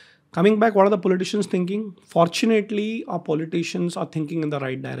 Coming back, what are the politicians thinking? Fortunately, our politicians are thinking in the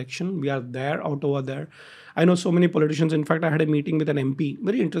right direction. We are there, out over there. I know so many politicians. In fact, I had a meeting with an MP.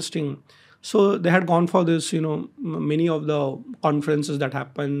 Very interesting. So they had gone for this, many of the conferences that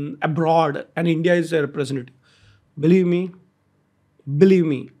happen abroad, and India is their representative. Believe me,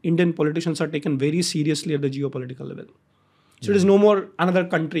 Indian politicians are taken very seriously at the geopolitical level. So it is no more another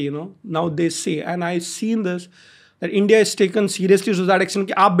country, Now they say, and I've seen this, that India is taken seriously to that extent,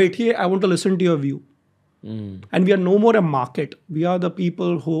 aap baithiye, I want to listen to your view. And we are no more a market. We are the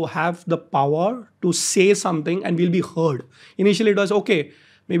people who have the power to say something and we'll be heard. Initially it was, okay,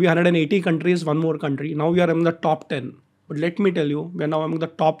 maybe 180 countries, one more country. Now we are among the top 10. But let me tell you, we are now among the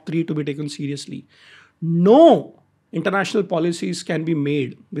top 3 to be taken seriously. No international policies can be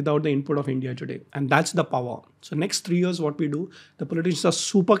made without the input of India today. And that's the power. So next 3 years, what we do, the politicians are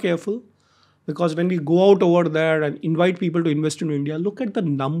super careful. Because when we go out over there and invite people to invest in India, look at the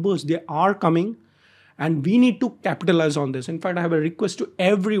numbers. They are coming and we need to capitalize on this. In fact, I have a request to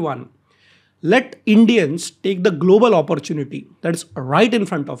everyone. Let Indians take the global opportunity that's right in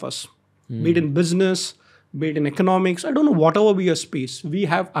front of us. Be it in business, be it in economics. I don't know, whatever be your space. We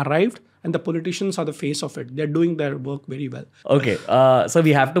have arrived and the politicians are the face of it. They're doing their work very well. Okay, so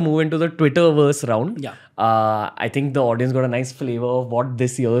we have to move into the Twitterverse round. Yeah. I think the audience got a nice flavor of what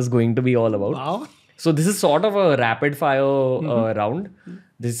this year is going to be all about. Wow. So this is sort of a rapid fire round.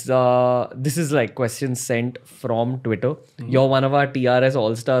 This is like questions sent from Twitter. You're one of our TRS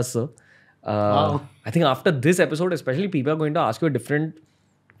All-Stars, sir. Wow. I think after this episode, especially, people are going to ask you a different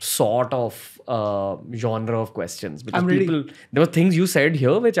sort of genre of questions. Because there were things you said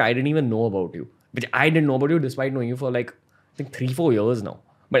here which I didn't even know about you. Which I didn't know about you despite knowing you for like, I think 3-4 years now.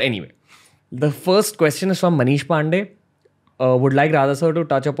 But anyway, the first question is from Manish Pandey. Would like Radha sir to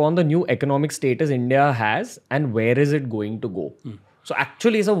touch upon the new economic status India has and where is it going to go? So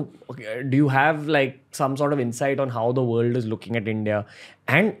actually, do you have like some sort of insight on how the world is looking at India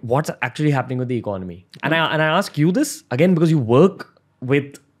and what's actually happening with the economy? And I ask you this again because you work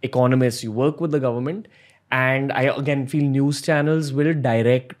with economists, you work with the government, and I again feel news channels will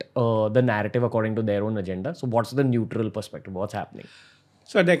direct the narrative according to their own agenda. So what's the neutral perspective? What's happening?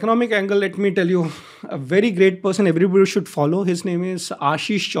 So at the economic angle, let me tell you, a very great person everybody should follow. His name is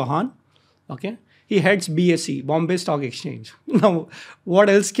Ashish Chauhan. Okay. He heads BSE, Bombay Stock Exchange. Now, what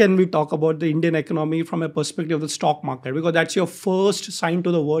else can we talk about the Indian economy from a perspective of the stock market? Because that's your first sign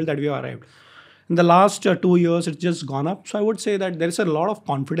to the world that we have arrived. In the last 2 years, it's just gone up. So I would say that there is a lot of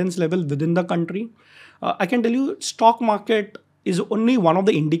confidence level within the country. I can tell you, stock market is only one of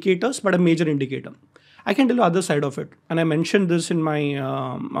the indicators, but a major indicator. I can tell you other side of it. And I mentioned this in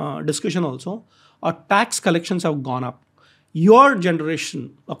my discussion also. Our tax collections have gone up. Your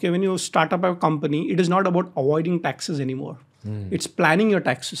generation, okay, when you start up a company, it is not about avoiding taxes anymore. It's planning your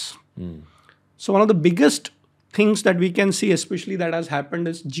taxes. So one of the biggest things that we can see, especially that has happened,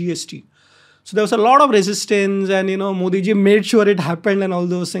 is GST. So there was a lot of resistance, and Modi ji made sure it happened and all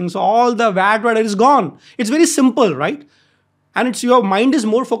those things. So all the VAT is gone. It's very simple, right? And it's your mind is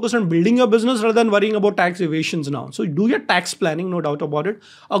more focused on building your business rather than worrying about tax evasions now. So do your tax planning, no doubt about it.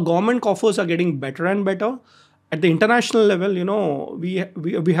 Our government coffers are getting better and better. At the international level, we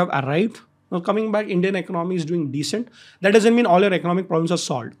have arrived. Now coming back, Indian economy is doing decent. That doesn't mean all your economic problems are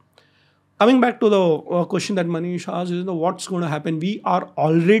solved. Coming back to the question that Manish asked, is what's going to happen? We are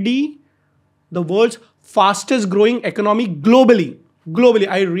already the world's fastest growing economy globally. Globally,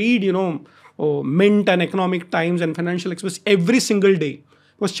 I read, Mint and Economic Times and Financial Express every single day.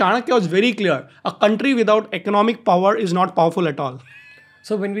 Because Chanakya was very clear. A country without economic power is not powerful at all.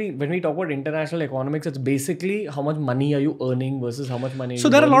 So when we talk about international economics, it's basically how much money are you earning versus how much money. So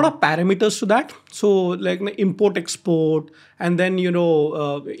there are a lot of parameters to that. So like import export, and then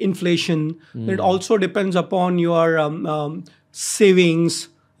inflation. It also depends upon your savings.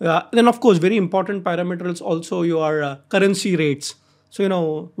 Then of course very important parameter is also your currency rates. So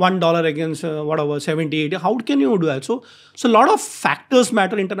 $1 against whatever 78. How can you do that? So a lot of factors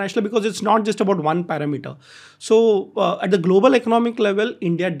matter internationally, because it's not just about one parameter. So at the global economic level,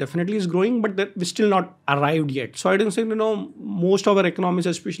 India definitely is growing, but we're still not arrived yet. So I don't think most of our economies,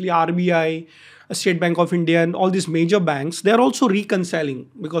 especially RBI, State Bank of India, and all these major banks, they are also reconciling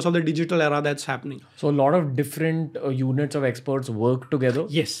because of the digital era that's happening. So a lot of different units of experts work together.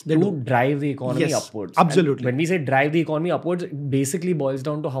 Yes, they do drive the economy upwards. Absolutely. And when we say drive the economy upwards, it basically boils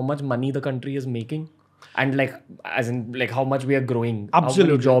down to how much money the country is making, and how much we are growing, absolutely,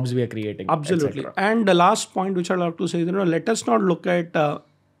 how many jobs we are creating. Absolutely. And the last point which I'd love to say is, let us not look at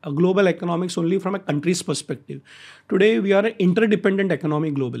global economics only from a country's perspective. Today, we are an interdependent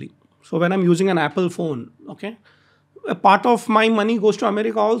economy globally. So when I'm using an Apple phone, okay, a part of my money goes to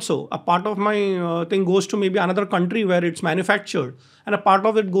America also. A part of my thing goes to maybe another country where it's manufactured, and a part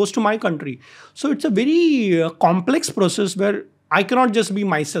of it goes to my country. So it's a very complex process where I cannot just be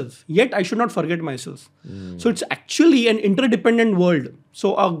myself, yet I should not forget myself. So it's actually an interdependent world.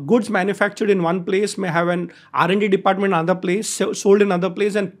 So a goods manufactured in one place may have an R&D department in another place, sold in another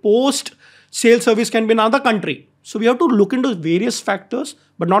place, and post-sale service can be in another country. So we have to look into various factors,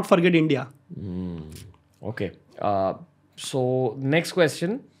 but not forget India. Okay. So next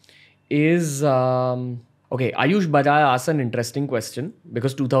question is, okay, Ayush Bajaj asked an interesting question,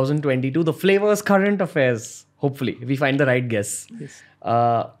 because 2022, the flavor is current affairs. Hopefully, if we find the right guess. Yes.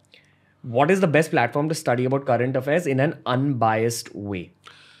 What is the best platform to study about current affairs in an unbiased way?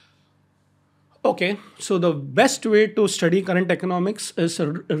 Okay, so the best way to study current economics is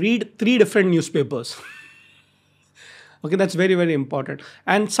read 3 different newspapers. Okay, that's very, very important.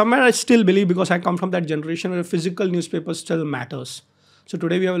 And somewhere I still believe, because I come from that generation where physical newspaper still matters. So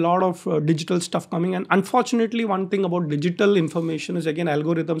today we have a lot of digital stuff coming. And unfortunately, one thing about digital information is, again,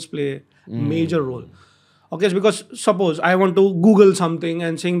 algorithms play a major role. Okay, it's because suppose I want to Google something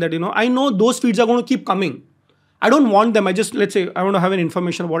and saying that, I know those feeds are going to keep coming. I don't want them. Let's say I want to have an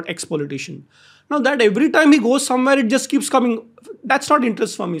information about X politician. Now that every time he goes somewhere, it just keeps coming. That's not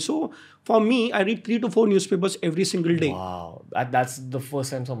interest for me. So for me, I read 3 to 4 newspapers every single day. Wow. That's the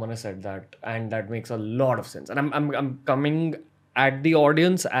first time someone has said that. And that makes a lot of sense. And I'm coming at the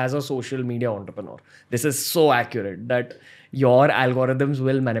audience as a social media entrepreneur. This is so accurate that your algorithms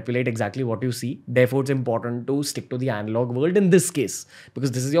will manipulate exactly what you see. Therefore, it's important to stick to the analog world in this case,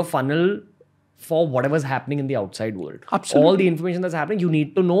 because this is your funnel for whatever's happening in the outside world. Absolutely. All the information that's happening, you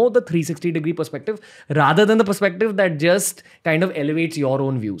need to know the 360-degree perspective rather than the perspective that just kind of elevates your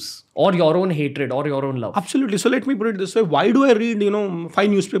own views or your own hatred or your own love. Absolutely. So let me put it this way. Why do I read, 5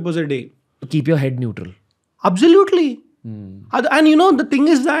 newspapers a day? To keep your head neutral. Absolutely. And the thing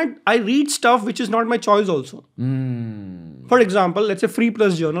is that I read stuff which is not my choice also. For example, let's say Free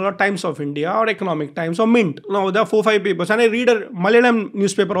Press Journal or Times of India or Economic Times or Mint. Now there are 4-5 papers, and I read a Malayalam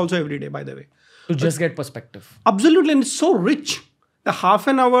newspaper also every day, by the way. To just get perspective. Absolutely. And it's so rich. The half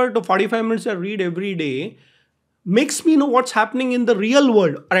an hour to 45 minutes I read every day makes me know what's happening in the real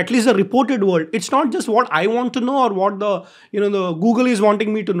world, or at least the reported world. It's not just what I want to know or what the Google is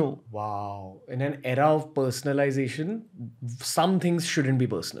wanting me to know. Wow. In an era of personalization, some things shouldn't be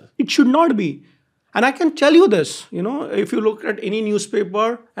personal. It should not be. And I can tell you this, if you look at any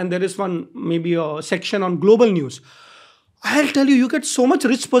newspaper and there is maybe a section on global news, I'll tell you, you get so much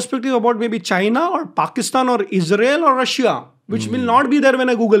rich perspective about maybe China or Pakistan or Israel or Russia, which will not be there when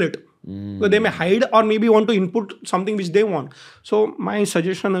I Google it. So they may hide or maybe want to input something which they want. So my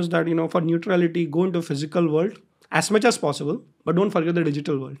suggestion is that, for neutrality, go into physical world as much as possible, but don't forget the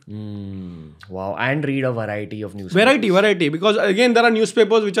digital world. Wow. And read a variety of newspapers. Variety. Because again, there are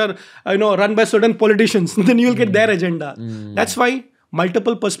newspapers which are, run by certain politicians. Then you will get their agenda. That's why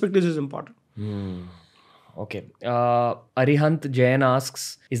multiple perspectives is important. Okay. Arihant Jain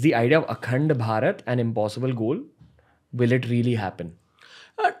asks, is the idea of Akhand Bharat an impossible goal? Will it really happen?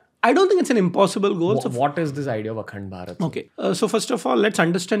 I don't think it's an impossible goal. What is this idea of Akhand Bharat? Okay. So first of all, let's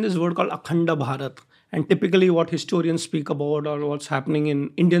understand this word called Akhanda Bharat. And typically what historians speak about or what's happening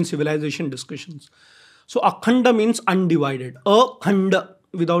in Indian civilization discussions. So Akhanda means undivided. Akhanda,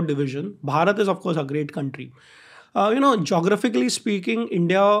 without division. Bharat is, of course, a great country. Geographically speaking,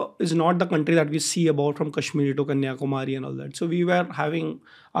 India is not the country that we see about from Kashmir to Kanyakumari and all that. So we were having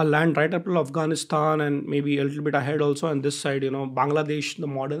a land right up to Afghanistan and maybe a little bit ahead also on this side, Bangladesh, the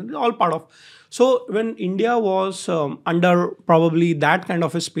modern, all part of. So when India was under probably that kind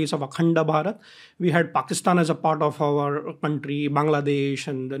of a space of Akhanda Bharat, we had Pakistan as a part of our country, Bangladesh,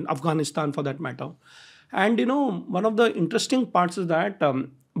 and then Afghanistan for that matter. And, one of the interesting parts is that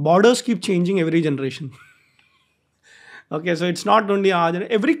borders keep changing every generation. Okay, so it's not only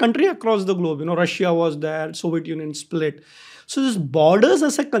every country across the globe. Russia was there, Soviet Union split. So this borders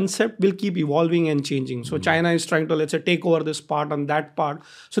as a concept will keep evolving and changing. So China is trying to, let's say, take over this part and that part.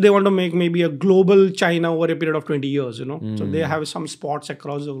 So they want to make maybe a global China over a period of 20 years, So they have some spots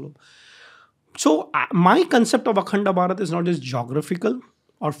across the globe. So my concept of Akhanda Bharat is not just geographical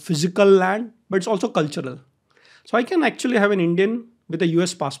or physical land, but it's also cultural. So I can actually have an Indian with a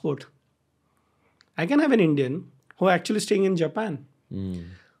US passport. I can have an Indian who are actually staying in Japan.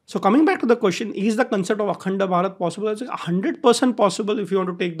 So coming back to the question, is the concept of Akhanda Bharat possible? It's 100% possible if you want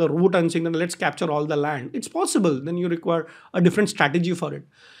to take the route and saying that let's capture all the land. It's possible. Then you require a different strategy for it.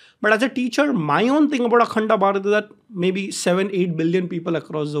 But as a teacher, my own thing about Akhanda Bharat is that maybe 7-8 billion people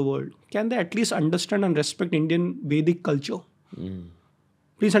across the world, can they at least understand and respect Indian Vedic culture?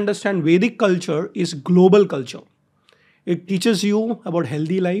 Please understand, Vedic culture is global culture. It teaches you about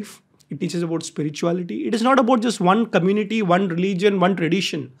healthy life. It teaches about spirituality. It is not about just one community, one religion, one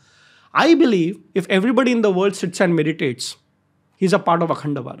tradition. I believe if everybody in the world sits and meditates, he's a part of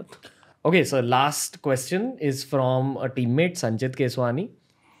Akhanda Bharat. Okay, so last question is from a teammate, Sanchit Keswani.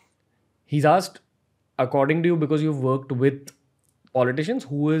 He's asked, according to you, because you've worked with politicians,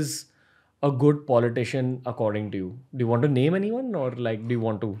 who is a good politician according to you? Do you want to name anyone or do you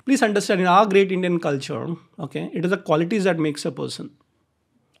want to? Please understand, in our great Indian culture, okay, it is the qualities that makes a person.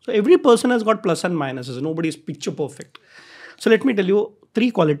 So every person has got plus and minuses. Nobody is picture perfect. So let me tell you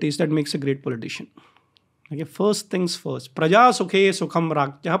 3 qualities that makes a great politician. Okay, first things first. Praja sukhe sukham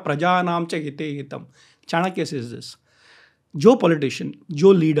rakya praja naam cha hite hitam. Chanakya says this. जो politician,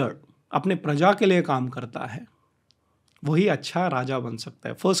 जो leader अपने प्रजा के लिए काम करता है, वही अच्छा राजा बन सकता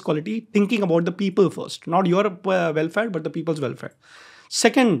है. First quality, thinking about the people first. Not your welfare, but the people's welfare.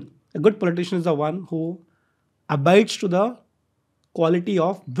 Second, a good politician is the one who abides to the quality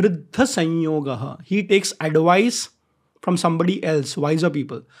of vriddha sanyogaha. He takes advice from somebody else, wiser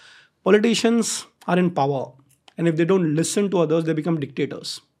people. Politicians are in power, and if they don't listen to others, they become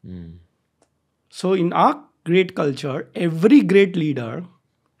dictators. So in our great culture, every great leader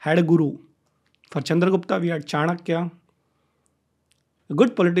had a guru. For Chandragupta, we had Chanakya. A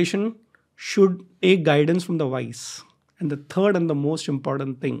good politician should take guidance from the wise. And the third and the most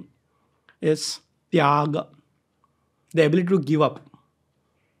important thing is tyaga. The ability to give up.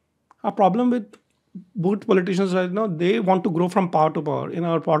 Our problem with both politicians right now, they want to grow from power to power. In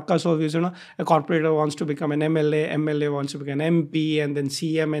our podcast always, a corporator wants to become an MLA, MLA wants to become an MP, and then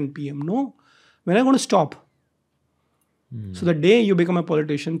CM and PM. No. When are you going to stop? So the day you become a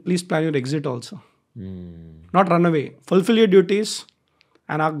politician, please plan your exit also. Not run away. Fulfill your duties.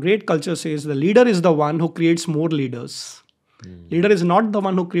 And our great culture says the leader is the one who creates more leaders. Leader is not the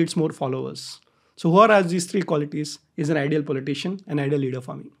one who creates more followers. So whoever has these 3 qualities is an ideal politician, an ideal leader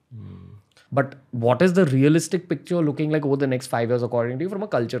for me. But what is the realistic picture looking like over the next 5 years according to you from a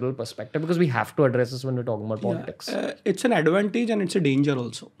cultural perspective? Because we have to address this when we're talking about politics. It's an advantage and it's a danger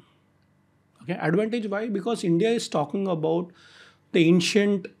also. Okay, advantage why? Because India is talking about the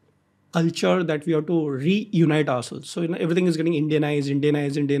ancient culture that we have to reunite ourselves. So everything is getting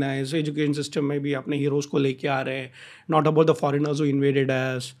Indianized. So education system maybe apne heroes ko leke aa rahe, not about the foreigners who invaded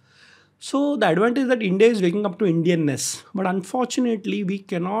us. So the advantage is that India is waking up to Indianness. But unfortunately, we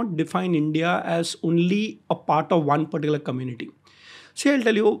cannot define India as only a part of one particular community. See, I'll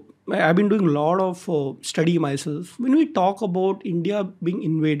tell you, I've been doing a lot of study myself. When we talk about India being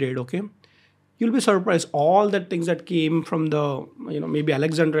invaded, okay, you'll be surprised. All that things that came from the, maybe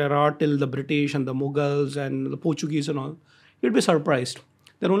Alexander era till the British and the Mughals and the Portuguese and all, you'll be surprised.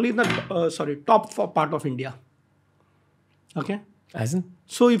 They're only in the top part of India. Okay. As in?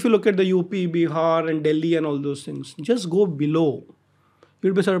 So if you look at the UP, Bihar and Delhi and all those things, just go below.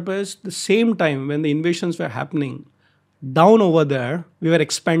 You'll be surprised. The same time when the invasions were happening, down over there, we were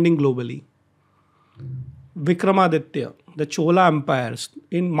expanding globally. Vikramaditya, the Chola empires,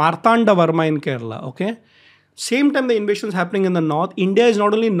 in Martanda Varma in Kerala, okay? Same time the invasions happening in the north, India is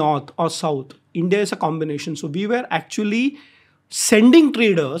not only north or south, India is a combination. So we were actually sending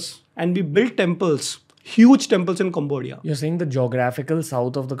traders and we built temples, huge temples in Cambodia. You're saying the geographical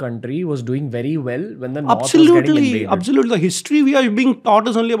south of the country was doing very well when the north was getting invaded. Absolutely. The history we are being taught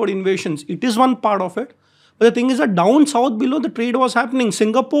is only about invasions. It is one part of it. But the thing is that down south below, the trade was happening.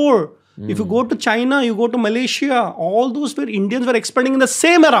 Singapore, if you go to China, you go to Malaysia, all those where Indians were expanding in the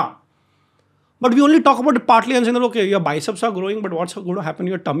same era. But we only talk about it partly and say, okay, your biceps are growing, but what's going to happen to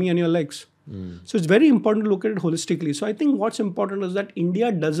your tummy and your legs? So it's very important to look at it holistically. So I think what's important is that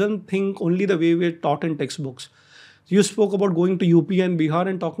India doesn't think only the way we're taught in textbooks. You spoke about going to UP and Bihar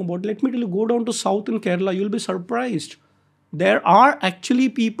and talking about, let me tell you, go down to South in Kerala, you'll be surprised. There are actually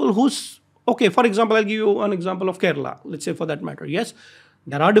people who's, okay, for example, I'll give you an example of Kerala, let's say for that matter. Yes,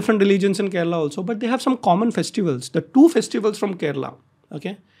 there are different religions in Kerala also, but they have some common festivals. The two festivals from Kerala,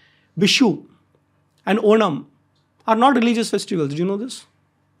 okay, Vishu and Onam are not religious festivals. Do you know this?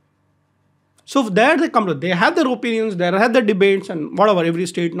 So there they come to, they have their opinions, they have their debates and whatever, every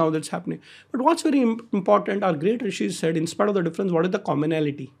state now that's happening. But what's very important, our great rishis said, in spite of the difference, what is the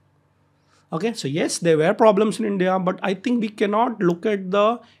commonality? Okay, so yes, there were problems in India, but I think we cannot look at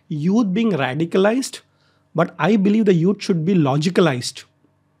the youth being radicalized, but I believe the youth should be logicalized.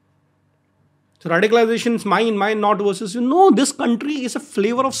 So radicalization is mine, not versus you. No, this country is a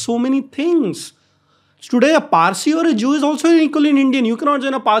flavor of so many things. Today, a Parsi or a Jew is also equally an Indian. You cannot say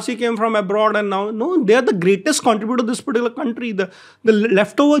a Parsi came from abroad and now. No, they are the greatest contributor to this particular country. The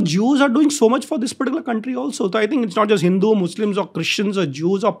leftover Jews are doing so much for this particular country also. So I think it's not just Hindu, Muslims or Christians or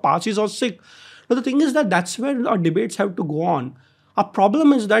Jews or Parsis or Sikh. But the thing is that that's where our debates have to go on. Our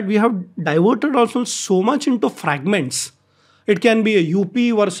problem is that we have diverted ourselves so much into fragments. It can be a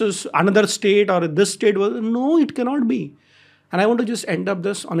UP versus another state or this state. No, it cannot be. And I want to just end up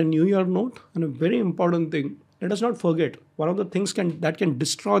this on a New Year note and a very important thing. Let us not forget, one of the things that can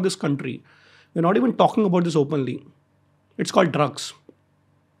destroy this country, we're not even talking about this openly. It's called drugs.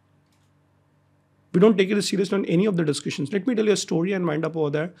 We don't take it seriously on any of the discussions. Let me tell you a story and wind up over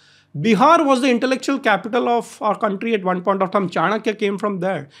there. Bihar was the intellectual capital of our country at one point of time. Chanakya came from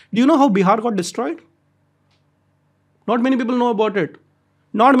there. Do you know how Bihar got destroyed? Not many people know about it.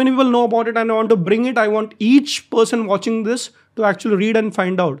 Not many people know about it, and I want to bring it. I want each person watching this to actually read and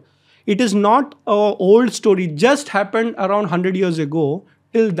find out. It is not an old story. It just happened around 100 years ago.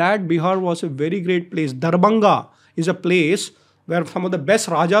 Till that, Bihar was a very great place. Darbhanga is a place where some of the best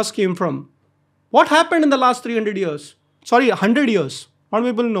Rajas came from. What happened in the last 300 years? Sorry, 100 years. Not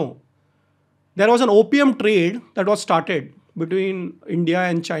many people know. There was an opium trade that was started between India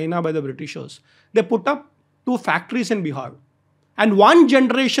and China by the Britishers. They put up 2 factories in Bihar. And one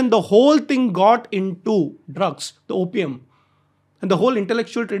generation, the whole thing got into drugs, the opium. And the whole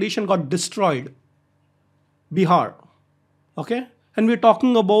intellectual tradition got destroyed. Bihar. Okay? And we're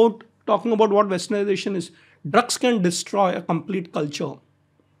talking about what westernization is. Drugs can destroy a complete culture,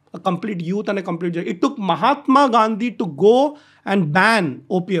 a complete youth and a complete... It took Mahatma Gandhi to go and ban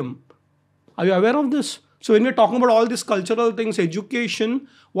opium. Are you aware of this? So when we're talking about all these cultural things, education,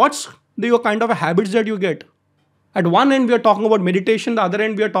 what's the kind of habits that you get? At one end, we are talking about meditation. The other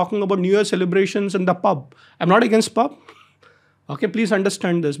end, we are talking about New Year celebrations in the pub. I'm not against pub. Okay, please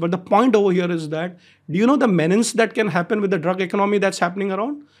understand this. But the point over here is that, do you know the menace that can happen with the drug economy that's happening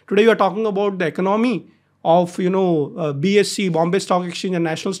around? Today, we are talking about the economy of, BSC, Bombay Stock Exchange and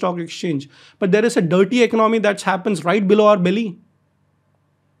National Stock Exchange. But there is a dirty economy that happens right below our belly.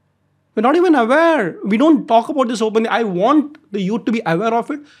 We're not even aware. We don't talk about this openly. I want the youth to be aware of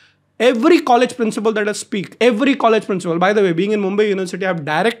it. Every college principal that I speak, every college principal, by the way, being in Mumbai University, I have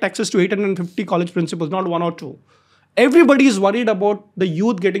direct access to 850 college principals, not 1 or 2. Everybody is worried about the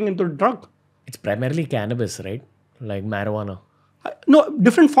youth getting into drug. It's primarily cannabis, right? Like marijuana. No,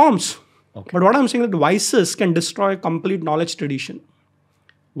 different forms. Okay. But what I'm saying is that vices can destroy a complete knowledge tradition.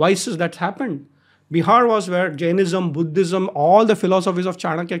 Vices, that's happened. Bihar was where Jainism, Buddhism, all the philosophies of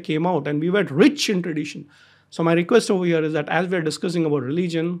Chanakya came out, and we were rich in tradition. So my request over here is that as we are discussing about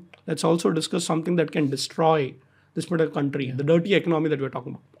religion, let's also discuss something that can destroy this particular country, the dirty economy that we're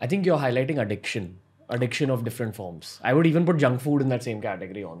talking about. I think you're highlighting addiction of different forms. I would even put junk food in that same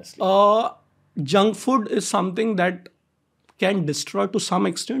category, honestly. junk food is something that can destroy to some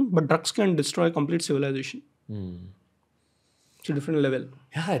extent, but drugs can destroy complete civilization. It's a different level.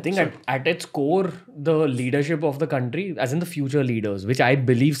 Yeah, I think at its core, the leadership of the country, as in the future leaders, which I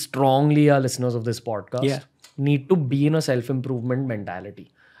believe strongly are listeners of this podcast, need to be in a self-improvement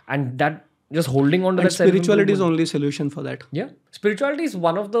mentality. And that just holding on to that spirituality is the only solution for that. Yeah. Spirituality is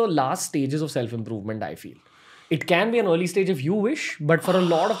one of the last stages of self-improvement, I feel. It can be an early stage if you wish, but for a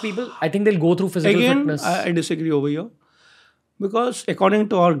lot of people, I think they'll go through physical fitness. I disagree over here. Because according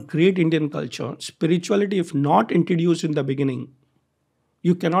to our great Indian culture, spirituality, if not introduced in the beginning,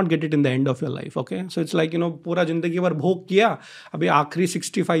 you cannot get it in the end of your life. Okay, so it's like, पूरा जिंदगी भर भोग किया, अभी आखिरी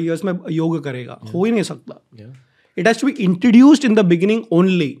 65 years में योग करेगा, हो ही नहीं सकता. It has to be introduced in the beginning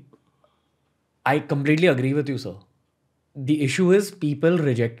only. I completely agree with you, sir. The issue is people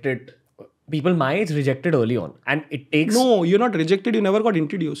reject it. People my age rejected early on, and it takes. No, you're not rejected. You never got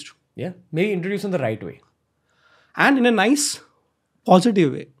introduced. Yeah, maybe introduced in the right way, and in a nice,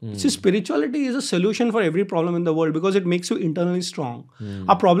 positive way. See, spirituality is a solution for every problem in the world because it makes you internally strong.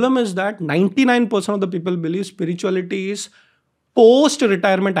 Our problem is that 99% of the people believe spirituality is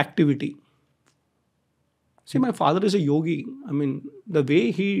post-retirement activity. See, my father is a yogi. I mean, the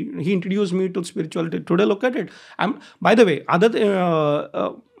way he introduced me to spirituality, today look at it. By the way,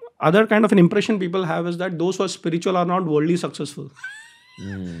 other kind of an impression people have is that those who are spiritual are not worldly successful.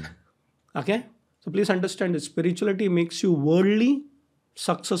 Okay? So please understand this. Spirituality makes you worldly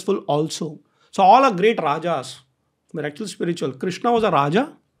successful also. So all are great rajas. They're actually spiritual. Krishna was a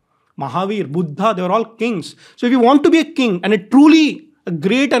raja. Mahavir, Buddha, they were all kings. So if you want to be a king and a truly a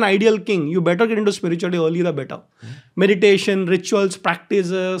great and ideal king, you better get into spirituality early the better. Meditation, rituals,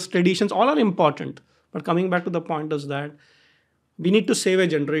 practices, traditions, all are important. But coming back to the point is that we need to save a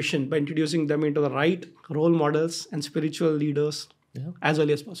generation by introducing them into the right role models and spiritual leaders as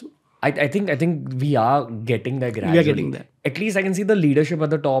early as possible. I think we are getting there gradually. We are getting there. At least I can see the leadership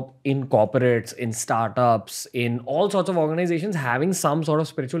at the top in corporates, in startups, in all sorts of organizations having some sort of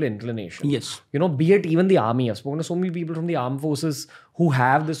spiritual inclination. Yes. Be it even the army. I've spoken to so many people from the armed forces who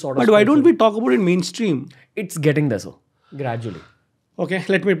have this sort of... But why don't we talk about it mainstream? It's getting there, sir. Gradually. Okay,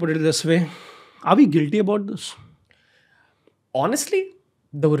 let me put it this way. Are we guilty about this? Honestly,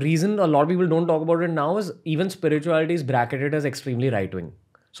 the reason a lot of people don't talk about it now is even spirituality is bracketed as extremely right-wing.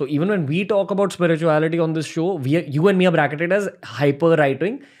 So even when we talk about spirituality on this show, you and me are bracketed as hyper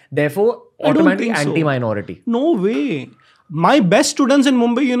right-wing, therefore automatically anti-minority. So. No way. My best students in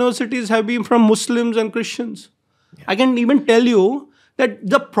Mumbai universities have been from Muslims and Christians. Yeah. I can even tell you that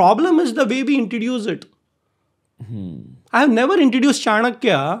the problem is the way we introduce it. I have never introduced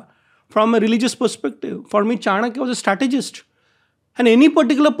Chanakya from a religious perspective. For me, Chanakya was a strategist. And any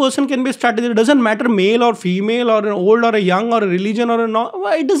particular person can be a strategist. It doesn't matter male or female or an old or a young or a religion or a non.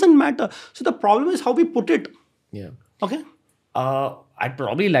 It doesn't matter. So the problem is how we put it. Yeah. Okay. I'd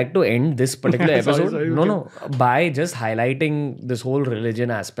probably like to end this particular episode. Sorry, by just highlighting this whole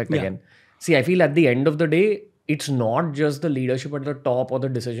religion aspect again. See, I feel at the end of the day, it's not just the leadership at the top or the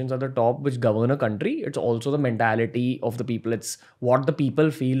decisions at the top which govern a country. It's also the mentality of the people. It's what the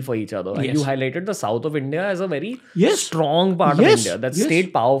people feel for each other. And you highlighted the south of India as a very strong part of India that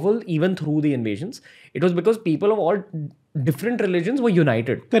stayed powerful even through the invasions. It was because people of all different religions were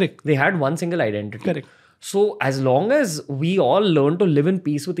united. Correct. They had one single identity. Correct. So as long as we all learn to live in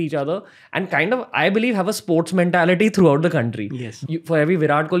peace with each other and kind of, I believe, have a sports mentality throughout the country. Yes. For every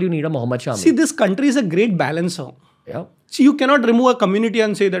Virat Kohli, you need a Mohammad Shami. See, this country is a great balancer. Yeah. See, you cannot remove a community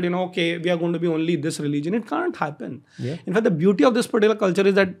and say that, okay, we are going to be only this religion. It can't happen. Yeah. In fact, the beauty of this particular culture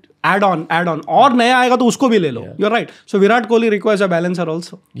is that add on. Aur naya aayega to usko bhi le lo. You're right. So Virat Kohli requires a balancer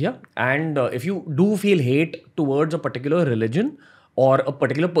also. Yeah. And if you do feel hate towards a particular religion, or a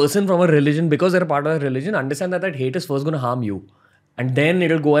particular person from a religion because they're part of a religion, understand that hate is first going to harm you. And then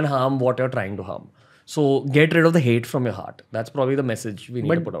it'll go and harm what you're trying to harm. So get rid of the hate from your heart. That's probably the message we need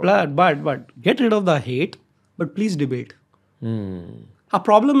to put out. But get rid of the hate, but please debate. Our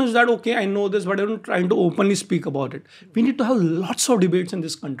problem is that, okay, I know this, but I'm not trying to openly speak about it. We need to have lots of debates in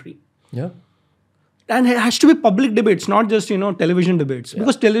this country. Yeah. And it has to be public debates, not just, television debates.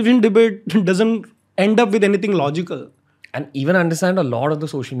 Because television debate doesn't end up with anything logical. And even understand a lot of the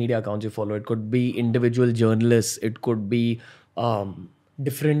social media accounts you follow. It could be individual journalists. It could be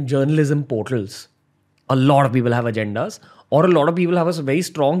different journalism portals. A lot of people have agendas. Or a lot of people have a very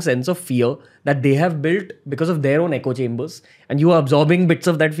strong sense of fear that they have built because of their own echo chambers. And you are absorbing bits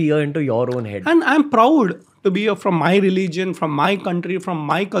of that fear into your own head. And I'm proud to be from my religion, from my country, from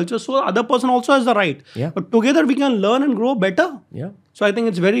my culture. So the other person also has the right. Yeah. But together we can learn and grow better. Yeah. So I think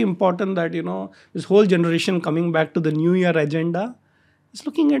it's very important that, this whole generation coming back to the New Year agenda, It's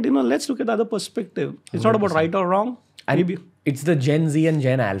looking at, let's look at the other perspective. It's not about right or wrong. And Maybe. it's the Gen Z and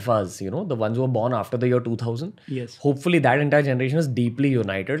Gen Alphas, the ones who were born after the year 2000. Yes. Hopefully that entire generation is deeply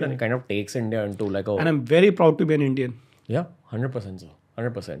united and kind of takes India into like a... And I'm very proud to be an Indian. Yeah, 100%, sir.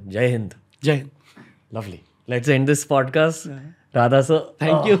 100%. Jai Hind. Jai Hind. Lovely. Let's end this podcast. Radha sir.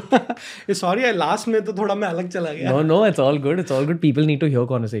 Thank you. Sorry, I last में तो थोड़ा मैं अलग चला गया. No, it's all good. It's all good. People need to hear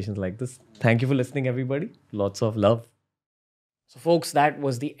conversations like this. Thank you for listening, everybody. Lots of love. So folks, that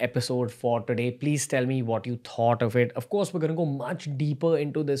was the episode for today. Please tell me what you thought of it. Of course, we're going to go much deeper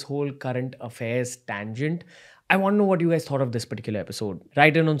into this whole current affairs tangent. I want to know what you guys thought of this particular episode.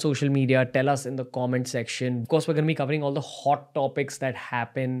 Write in on social media. Tell us in the comment section. Of course, we're going to be covering all the hot topics that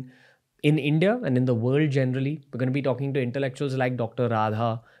happen in India and in the world generally. We're going to be talking to intellectuals like Dr.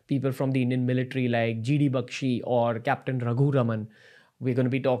 Radha, people from the Indian military like G.D. Bakshi or Captain Raghu Raman. We're going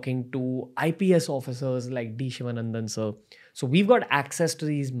to be talking to IPS officers like D. Shivanandan sir. So we've got access to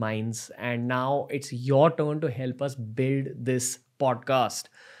these minds, and now it's your turn to help us build this podcast.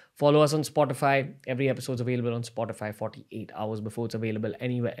 Follow us on Spotify. Every episode's available on Spotify 48 hours before it's available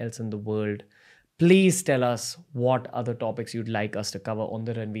anywhere else in the world. Please tell us what other topics you'd like us to cover on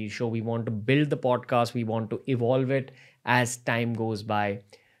the Ranveer Show. We want to build the podcast. We want to evolve it as time goes by.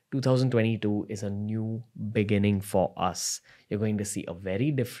 2022 is a new beginning for us. You're going to see a very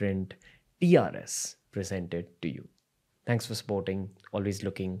different TRS presented to you. Thanks for supporting. Always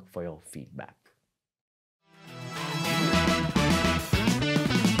looking for your feedback.